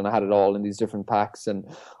bags of it, and I had it all in these different packs. And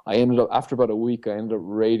I ended up, after about a week, I ended up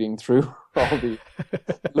raiding through all the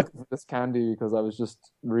looking for the as candy because I was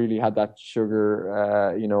just really had that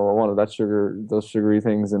sugar. You know, I wanted that sugar, those sugary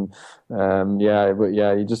things, and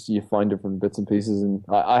you find different bits and pieces. And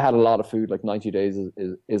I had a lot of food. Like 90 days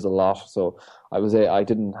is a lot, so I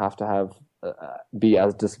didn't have to have. Be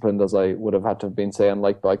as disciplined as I would have had to have been, say, on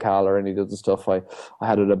like Baikal or any of the other stuff. I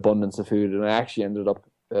had an abundance of food, and I actually ended up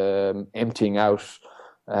emptying out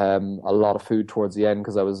a lot of food towards the end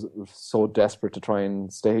because I was so desperate to try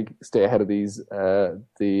and stay ahead of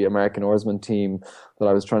the American oarsmen team that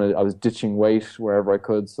I was ditching weight wherever I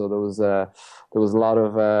could. So there was a lot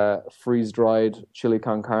of freeze dried chili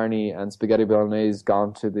con carne and spaghetti bolognese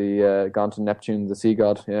gone to Neptune, the sea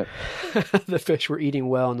god. Yeah, the fish were eating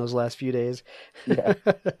well in those last few days. Yeah,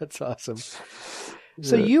 that's awesome.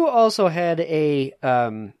 So you also had a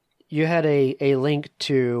link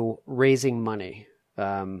to raising money.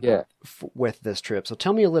 With this trip. So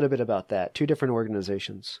tell me a little bit about that. Two different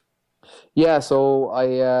organizations. Yeah, so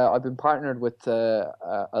I've been partnered with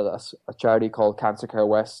a charity called Cancer Care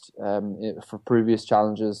West for previous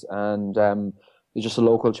challenges, and it's just a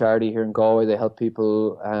local charity here in Galway. They help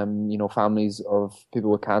people, families of people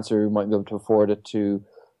with cancer who might be able to afford it to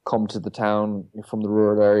come to the town from the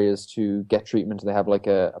rural areas to get treatment. They have like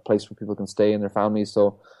a place where people can stay in their families.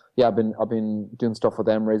 So yeah, I've been doing stuff with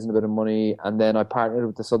them, raising a bit of money, and then I partnered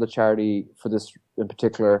with this other charity for this in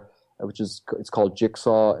particular, it's called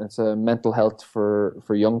Jigsaw. It's a mental health for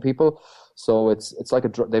young people. So it's like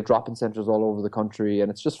they've drop-in centers all over the country,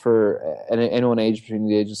 and it's just for anyone aged between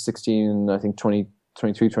the ages 16 and I think 20,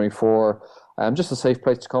 23, 24. Just a safe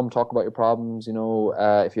place to come, talk about your problems. If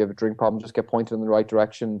you have a drink problem, just get pointed in the right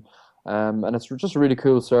direction. And it's just a really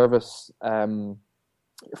cool service.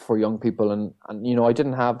 For young people, and I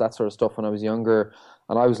didn't have that sort of stuff when I was younger,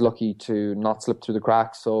 and I was lucky to not slip through the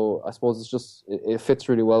cracks. So I suppose it fits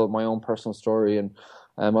really well with my own personal story, and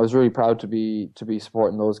I was really proud to be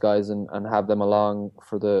supporting those guys and have them along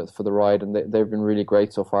for the ride, and they've been really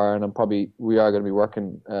great so far, and we are going to be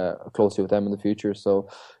working closely with them in the future. So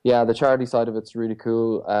yeah, the charity side of it's really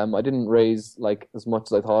cool. I didn't raise like as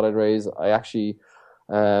much as I thought I'd raise. I actually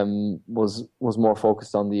was more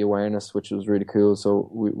focused on the awareness, which was really cool. So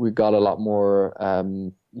we got a lot more,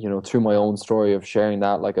 through my own story of sharing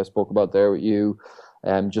that, like I spoke about there with you,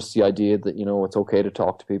 just the idea that, it's okay to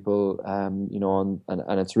talk to people, and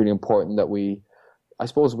it's really important that I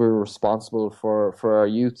suppose we're responsible for our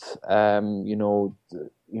youth, I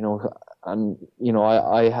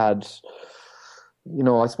had,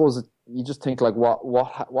 I suppose you just think like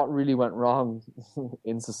what really went wrong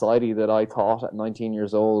in society that I thought at 19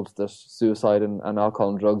 years old that suicide and alcohol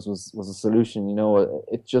and drugs was a solution.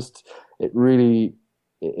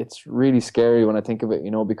 It's really scary when I think of it,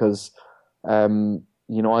 because I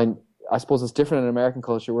suppose it's different in American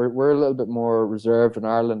culture. We're a little bit more reserved in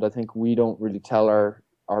Ireland. I think we don't really tell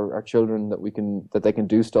our children that they can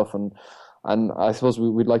do stuff, and I suppose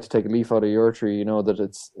we'd like to take a leaf out of your tree, that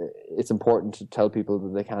it's important to tell people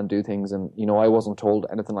that they can do things. And, I wasn't told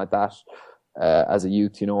anything like that as a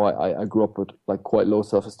youth. I grew up with like quite low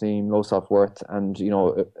self-esteem, low self-worth. And,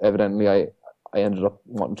 evidently I ended up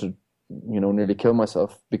wanting to, nearly kill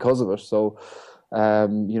myself because of it. So,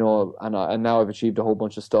 and now I've achieved a whole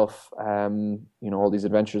bunch of stuff, all these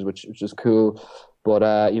adventures, which is cool. But,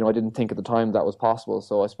 I didn't think at the time that was possible.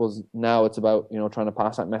 So I suppose now it's about, trying to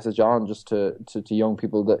pass that message on just to young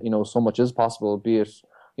people that, so much is possible, be it,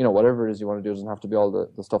 whatever it is you want to do. It doesn't have to be all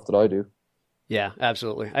the stuff that I do. Yeah,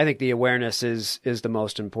 absolutely. I think the awareness is the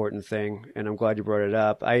most important thing. And I'm glad you brought it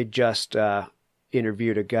up. I just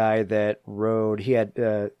interviewed a guy that he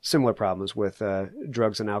had similar problems with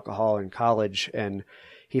drugs and alcohol in college. And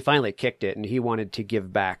he finally kicked it, and he wanted to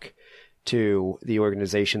give back to the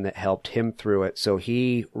organization that helped him through it. So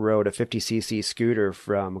he rode a 50cc scooter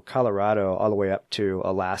from Colorado all the way up to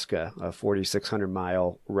Alaska, a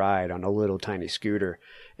 4,600-mile ride on a little tiny scooter.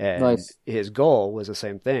 And nice. His goal was the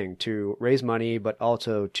same thing, to raise money, but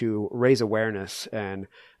also to raise awareness and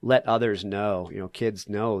let others know, kids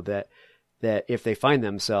know that if they find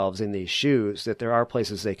themselves in these shoes, that there are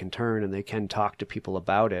places they can turn and they can talk to people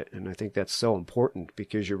about it. And I think that's so important,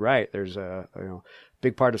 because you're right. There's a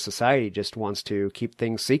big part of society just wants to keep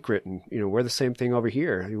things secret. And, we're the same thing over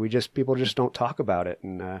here. People just don't talk about it.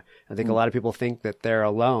 And I think a lot of people think that they're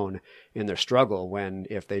alone in their struggle, when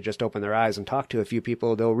if they just open their eyes and talk to a few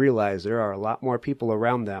people, they'll realize there are a lot more people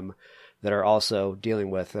around them that are also dealing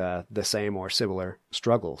with the same or similar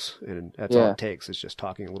struggles. And that's all it takes, is just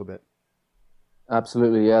talking a little bit.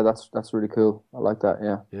 Absolutely. Yeah, that's really cool. I like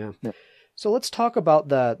that. Yeah. So let's talk about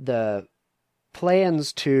the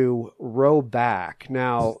plans to row back.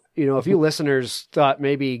 Now, a few listeners thought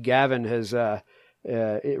maybe Gavin has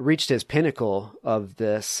it reached his pinnacle of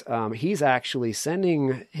this. He's actually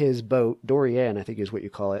sending his boat, Dorian, I think is what you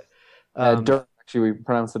call it. Actually, we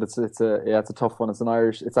pronounce it. It's a tough one. It's an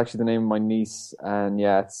Irish. It's actually the name of my niece, and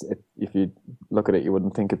yeah, if you look at it, you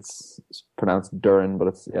wouldn't think it's pronounced Durin, but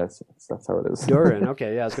that's how it is. Durin.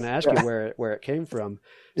 Okay, yeah, I was going to ask you where it came from.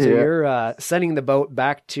 So you're sending the boat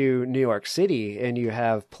back to New York City, and you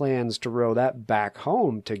have plans to row that back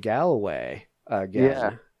home to Galloway again.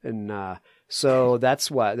 Yeah. And so that's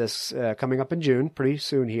this coming up in June, pretty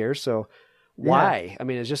soon here. So why? Yeah. I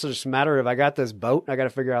mean, it's just a matter of I got this boat, I got to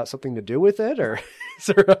figure out something to do with it, or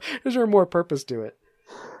is there more purpose to it?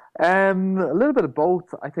 A little bit of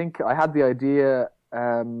both. I think I had the idea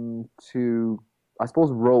to, I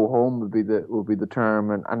suppose, row home would be the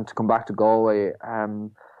term, and to come back to Galway.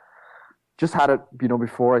 Just had it,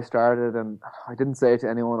 before I started, and I didn't say it to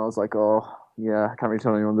anyone. I was like, oh yeah, I can't really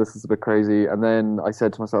tell anyone, this is a bit crazy. And then I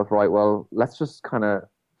said to myself, right, well, let's just kind of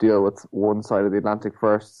deal with one side of the Atlantic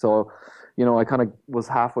first. So, I kind of was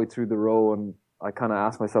halfway through the row, and I kind of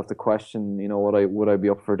asked myself the question, would I be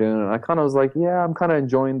up for doing it? And I kind of was like, yeah, I'm kind of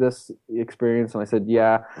enjoying this experience. And I said,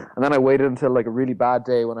 yeah. And then I waited until like a really bad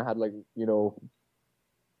day when I had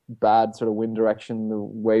bad sort of wind direction. The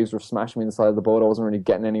waves were smashing me in the side of the boat. I wasn't really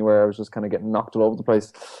getting anywhere. I was just kind of getting knocked all over the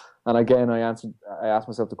place. And again, I asked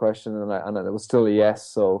myself the question, and it was still a yes.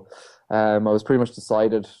 So I was pretty much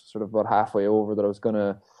decided sort of about halfway over that I was going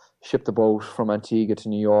to ship the boat from Antigua to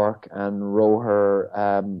New York and row her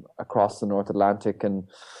across the North Atlantic. And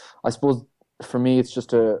I suppose for me, it's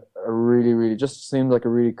just a really, really just seemed like a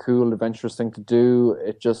really cool, adventurous thing to do.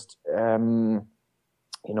 It just,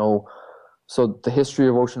 so the history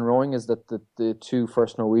of ocean rowing is that the two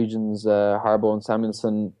first Norwegians, Harbo and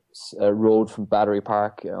Samuelson, rowed from Battery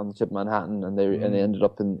Park on the tip of Manhattan, and they ended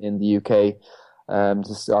up in the UK. To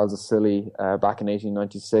Isles of Scilly back in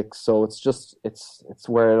 1896. So it's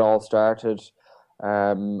where it all started.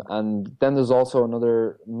 And then there's also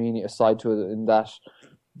another meaning aside to it, in that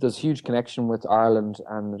there's huge connection with Ireland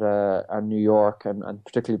and New York, and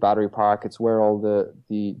particularly Battery Park. It's where all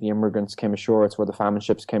the immigrants came ashore. It's where the famine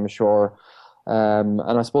ships came ashore. And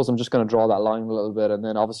I suppose I'm just going to draw that line a little bit, and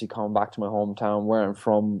then obviously coming back to my hometown where I'm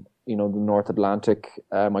from, the North Atlantic.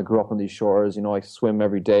 I grew up on these shores. I swim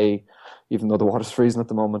every day, even though the water's freezing at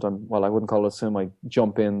the moment. I wouldn't call it a swim. I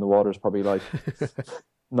jump in. The water's probably like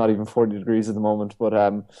not even 40 degrees at the moment. But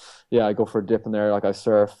I go for a dip in there. Like I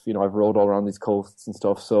surf. I've rowed all around these coasts and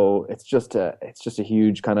stuff. So it's just a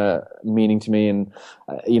huge kind of meaning to me. And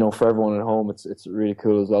for everyone at home, it's really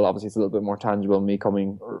cool as well. Obviously, it's a little bit more tangible, me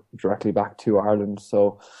coming directly back to Ireland.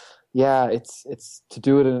 So. Yeah, it's to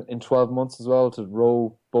do it in 12 months as well, to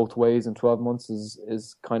row both ways in 12 months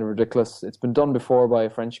is kind of ridiculous. It's been done before by a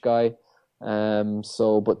French guy.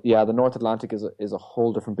 But yeah, the North Atlantic is a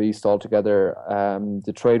whole different beast altogether.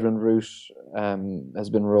 The trade wind route has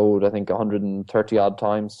been rowed, I think, 130 odd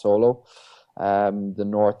times solo. The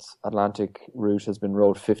North Atlantic route has been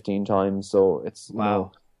rowed 15 times, so it's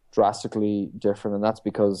drastically different, and that's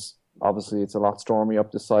because obviously it's a lot stormy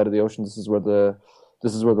up this side of the ocean. This is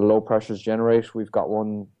where the low pressures generate. We've got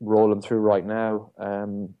one rolling through right now.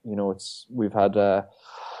 We've had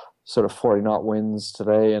sort of 40 knot winds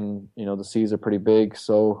today, and the seas are pretty big.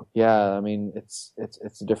 So yeah, I mean it's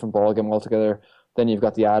a different ballgame altogether. Then you've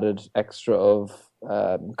got the added extra of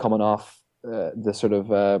coming off the sort of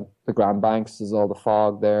the Grand Banks. There's all the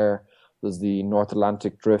fog there. There's the North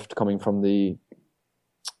Atlantic drift coming from the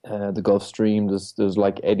Gulf Stream. There's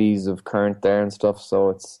like eddies of current there and stuff. So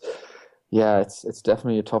it's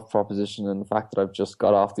definitely a tough proposition, and the fact that I've just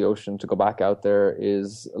got off the ocean to go back out there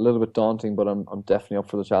is a little bit daunting, but I'm definitely up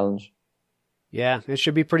for the challenge. Yeah, it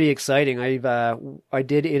should be pretty exciting. I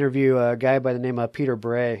did interview a guy by the name of Peter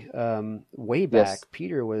Bray way back. Yes.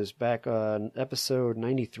 Peter was back on episode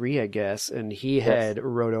 93, I guess, and he had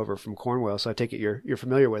rowed over from Cornwall, so I take it you're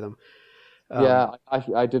familiar with him. Yeah,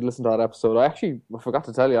 I did listen to that episode. I forgot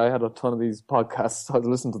to tell you, I had a ton of these podcasts. So I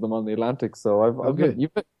listened to them on the Atlantic, so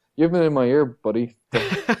You've been in my ear, buddy.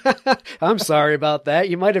 I'm sorry about that.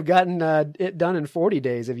 You might have gotten it done in 40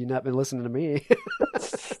 days if you've not been listening to me.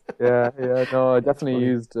 Yeah. No, I definitely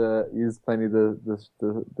used plenty of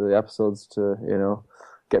the episodes to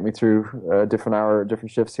get me through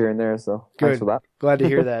different shifts here and there. So good. Thanks for that. Glad to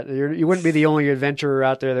hear that. You wouldn't be the only adventurer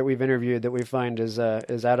out there that we've interviewed that we find is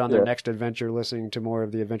out on their next adventure, listening to more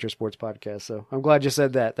of the Adventure Sports podcast. So I'm glad you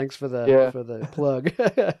said that. Thanks for the plug.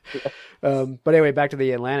 But anyway, back to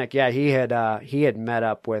the Atlantic. Yeah, he had met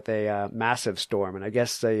up with a massive storm, and I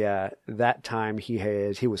guess that time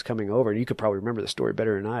he was coming over, and you could probably remember the story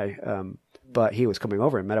better than I. But he was coming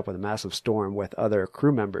over and met up with a massive storm with other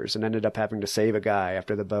crew members, and ended up having to save a guy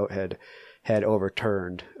after the boat had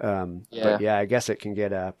overturned. But yeah, I guess it can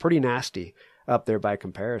get pretty nasty up there by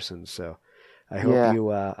comparison. So I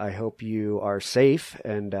hope you are safe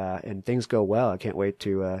and things go well. I can't wait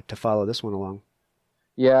to follow this one along.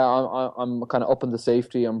 Yeah, I'm kind of upping the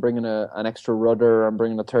safety. I'm bringing an extra rudder. I'm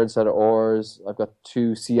bringing a third set of oars. I've got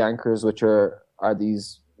 2 sea anchors, which are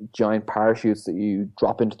these giant parachutes that you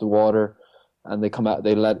drop into the water, and they come out.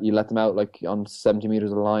 You let them out like on 70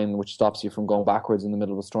 meters of line, which stops you from going backwards in the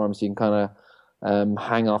middle of a storm. So you can kind of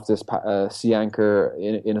hang off this sea anchor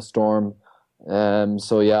in a storm.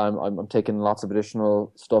 So yeah, I'm taking lots of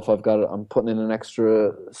additional stuff. I'm putting in an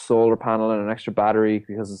extra solar panel and an extra battery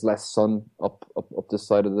because there's less sun up this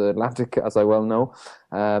side of the Atlantic, as I well know.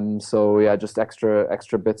 So yeah, just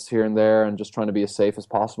extra bits here and there, and just trying to be as safe as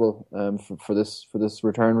possible for this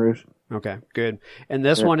return route. Okay, good. And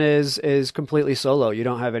this one is completely solo. You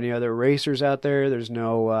don't have any other racers out there. There's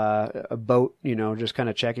no a boat, just kind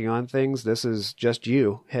of checking on things. This is just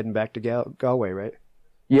you heading back to Galway, right?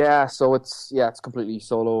 Yeah, so it's completely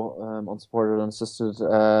solo, unsupported, unassisted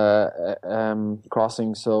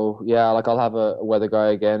crossing. So yeah, like I'll have a weather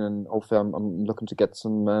guy again, and hopefully I'm looking to get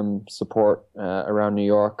some support around New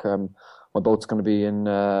York. My boat's going to be in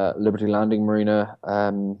Liberty Landing Marina,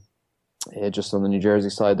 just on the New Jersey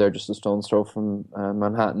side there, just a stone's throw from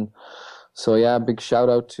Manhattan. So yeah, big shout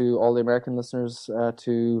out to all the American listeners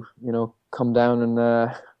to come down and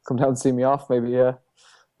see me off maybe. Yeah,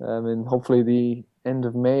 and hopefully the end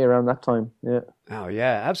of May around that time. Yeah. Oh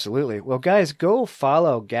yeah, absolutely. Well, guys, go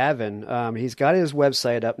follow Gavin. He's got his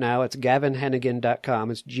website up now. It's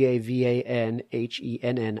gavinhennigan.com. It's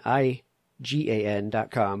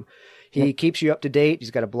GavinHennigan.com. He keeps you up to date.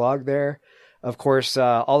 He's got a blog there. Of course,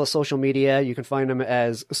 all the social media, you can find him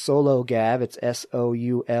as Solo Gav. It's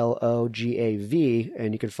SOULOGAV,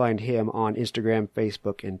 and you can find him on Instagram,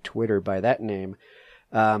 Facebook, and Twitter by that name.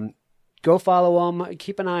 Go follow him.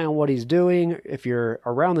 Keep an eye on what he's doing. If you're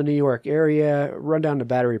around the New York area, run down to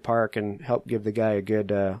Battery Park and help give the guy a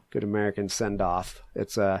good American send off.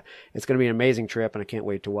 It's going to be an amazing trip, and I can't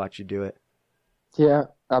wait to watch you do it. Yeah,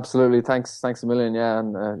 absolutely. Thanks a million. Yeah,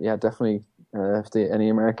 and definitely. If any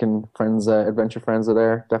American friends, adventure friends are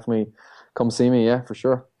there, definitely come see me. Yeah, for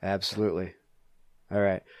sure. Absolutely. All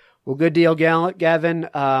right. Well, good deal, Gavin.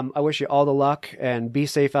 I wish you all the luck, and be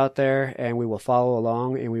safe out there, and we will follow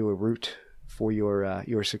along, and we will root for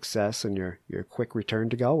your success and your quick return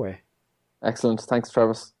to Galway. Excellent. Thanks,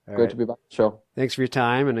 Travis. Great to be back on the show. Thanks for your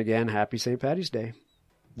time, and again, happy St. Paddy's Day.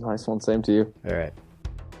 Nice one. Same to you. All right.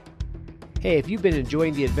 Hey, if you've been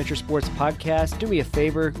enjoying the Adventure Sports Podcast, do me a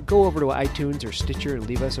favor, go over to iTunes or Stitcher and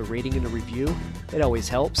leave us a rating and a review. It always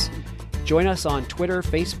helps. Join us on Twitter,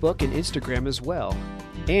 Facebook, and Instagram as well.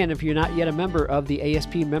 And if you're not yet a member of the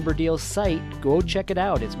ASP Member Deals site, go check it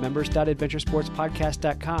out. It's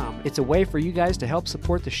members.adventuresportspodcast.com. It's a way for you guys to help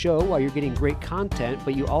support the show while you're getting great content,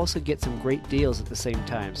 but you also get some great deals at the same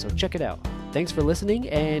time. So check it out. Thanks for listening,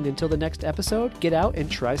 and until the next episode, get out and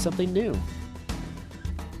try something new.